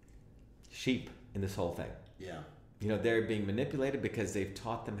sheep in this whole thing. Yeah. You know, they're being manipulated because they've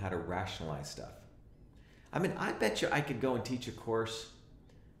taught them how to rationalize stuff. I mean, I bet you I could go and teach a course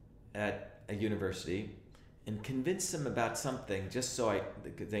at a university and convince them about something just so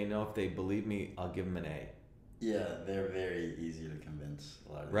they know if they believe me, I'll give them an A. Yeah, they're very easy to convince,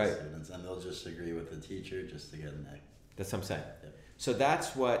 a lot of these students, and they'll just agree with the teacher just to get an A. That's what I'm saying. Yep. So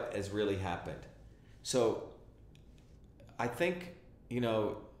that's what has really happened. So I think, you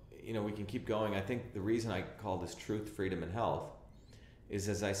know, we can keep going. I think the reason I call this Truth, Freedom, and Health is,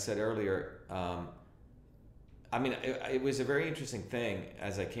 as I said earlier, I mean, it was a very interesting thing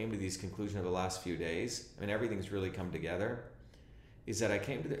as I came to these conclusions over the last few days. I mean, everything's really come together. Is that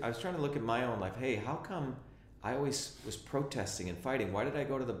I was trying to look at my own life. Hey, how come I always was protesting and fighting? Why did I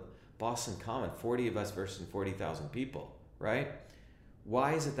go to the Boston Common, 40 of us versus 40,000 people, right?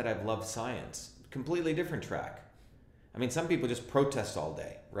 Why is it that I've loved science? Completely different track. I mean, some people just protest all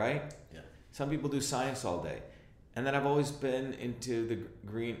day, right? Yeah. Some people do science all day. And then I've always been into the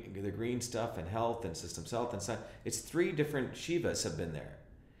green stuff and health and systems health and science. It's 3 different Shivas have been there.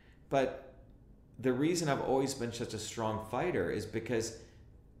 But the reason I've always been such a strong fighter is because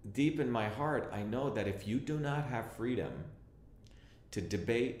deep in my heart, I know that if you do not have freedom to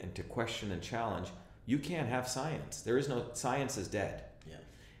debate and to question and challenge, you can't have science. There is no, science is dead. Yeah.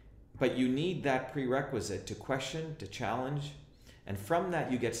 But you need that prerequisite to question, to challenge, and from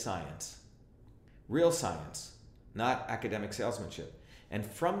that you get science. Real science, not academic salesmanship. And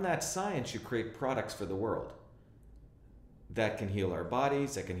from that science you create products for the world that can heal our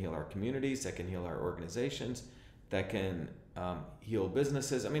bodies, that can heal our communities, that can heal our organizations, that can heal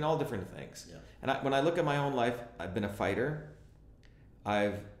businesses. I mean, all different things. Yeah. And when I look at my own life, I've been a fighter.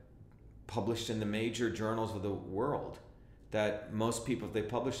 I've published in the major journals of the world that most people, if they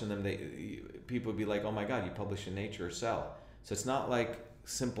publish in them, people would be like, oh my God, you publish in Nature or Cell. So it's not like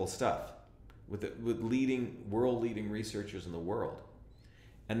simple stuff with world-leading researchers in the world.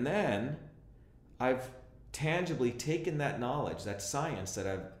 And then I've tangibly taken that knowledge, that science that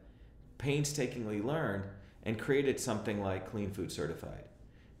I've painstakingly learned, and created something like Clean Food Certified,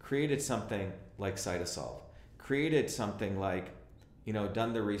 created something like Cytosolve, created something like,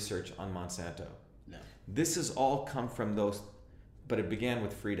 done the research on Monsanto. No. This has all come from those, but it began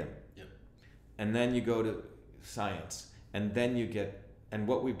with freedom. Yep. And then you go to science, and then you get, and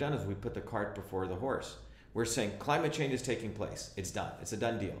what we've done is we put the cart before the horse. We're saying climate change is taking place. It's done. It's a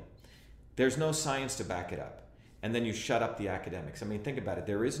done deal. There's no science to back it up. And then you shut up the academics. I mean, think about it.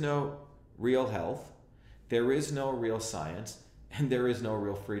 There is no real health. There is no real science, and there is no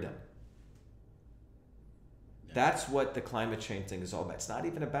real freedom. Yeah. That's what the climate change thing is all about. It's not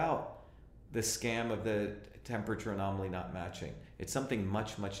even about the scam of the temperature anomaly not matching. It's something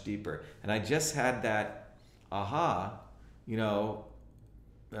much, much deeper. And I just had that aha,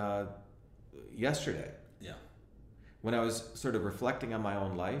 yesterday. Yeah. When I was sort of reflecting on my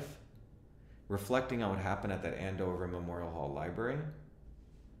own life, reflecting on what happened at that Andover Memorial Hall Library.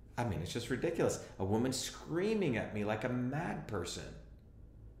 I mean, it's just ridiculous. A woman screaming at me like a mad person.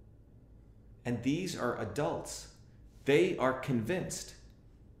 And these are adults. They are convinced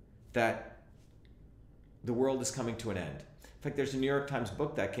that the world is coming to an end. In fact, there's a New York Times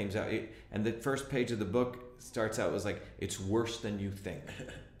book that came out, and the first page of the book starts out was like, it's worse than you think.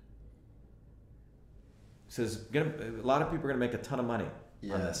 Says a lot of people are going to make a ton of money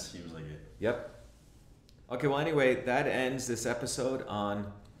on this. Seems like it. Yep. Okay, well, anyway, that ends this episode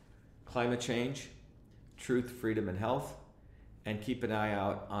on climate change, truth, freedom, and health. And keep an eye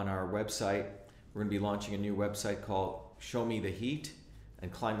out on our website. We're going to be launching a new website called Show Me the Heat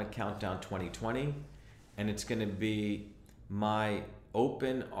and Climate Countdown 2020. And it's going to be my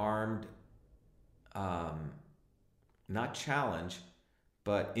open-armed, not challenge,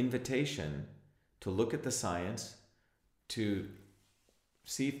 but invitation to look at the science, to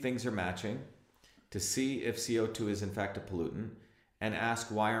see if things are matching, to see if CO2 is in fact a pollutant, and ask,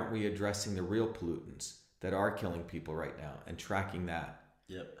 why aren't we addressing the real pollutants that are killing people right now and tracking that?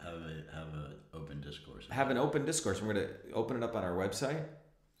 Yep, have a open discourse. Have an open discourse. We're going to open it up on our website,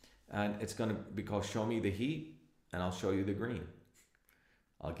 and it's going to be called Show Me the Heat, and I'll show you the green.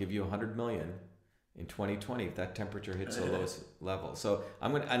 I'll give you 100 million in 2020 if that temperature hits the lowest level. So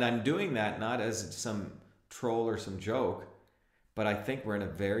I'm doing that not as some troll or some joke, but I think we're in a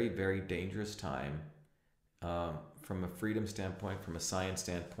very, very dangerous time from a freedom standpoint, from a science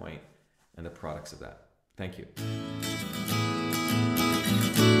standpoint, and the products of that. Thank you.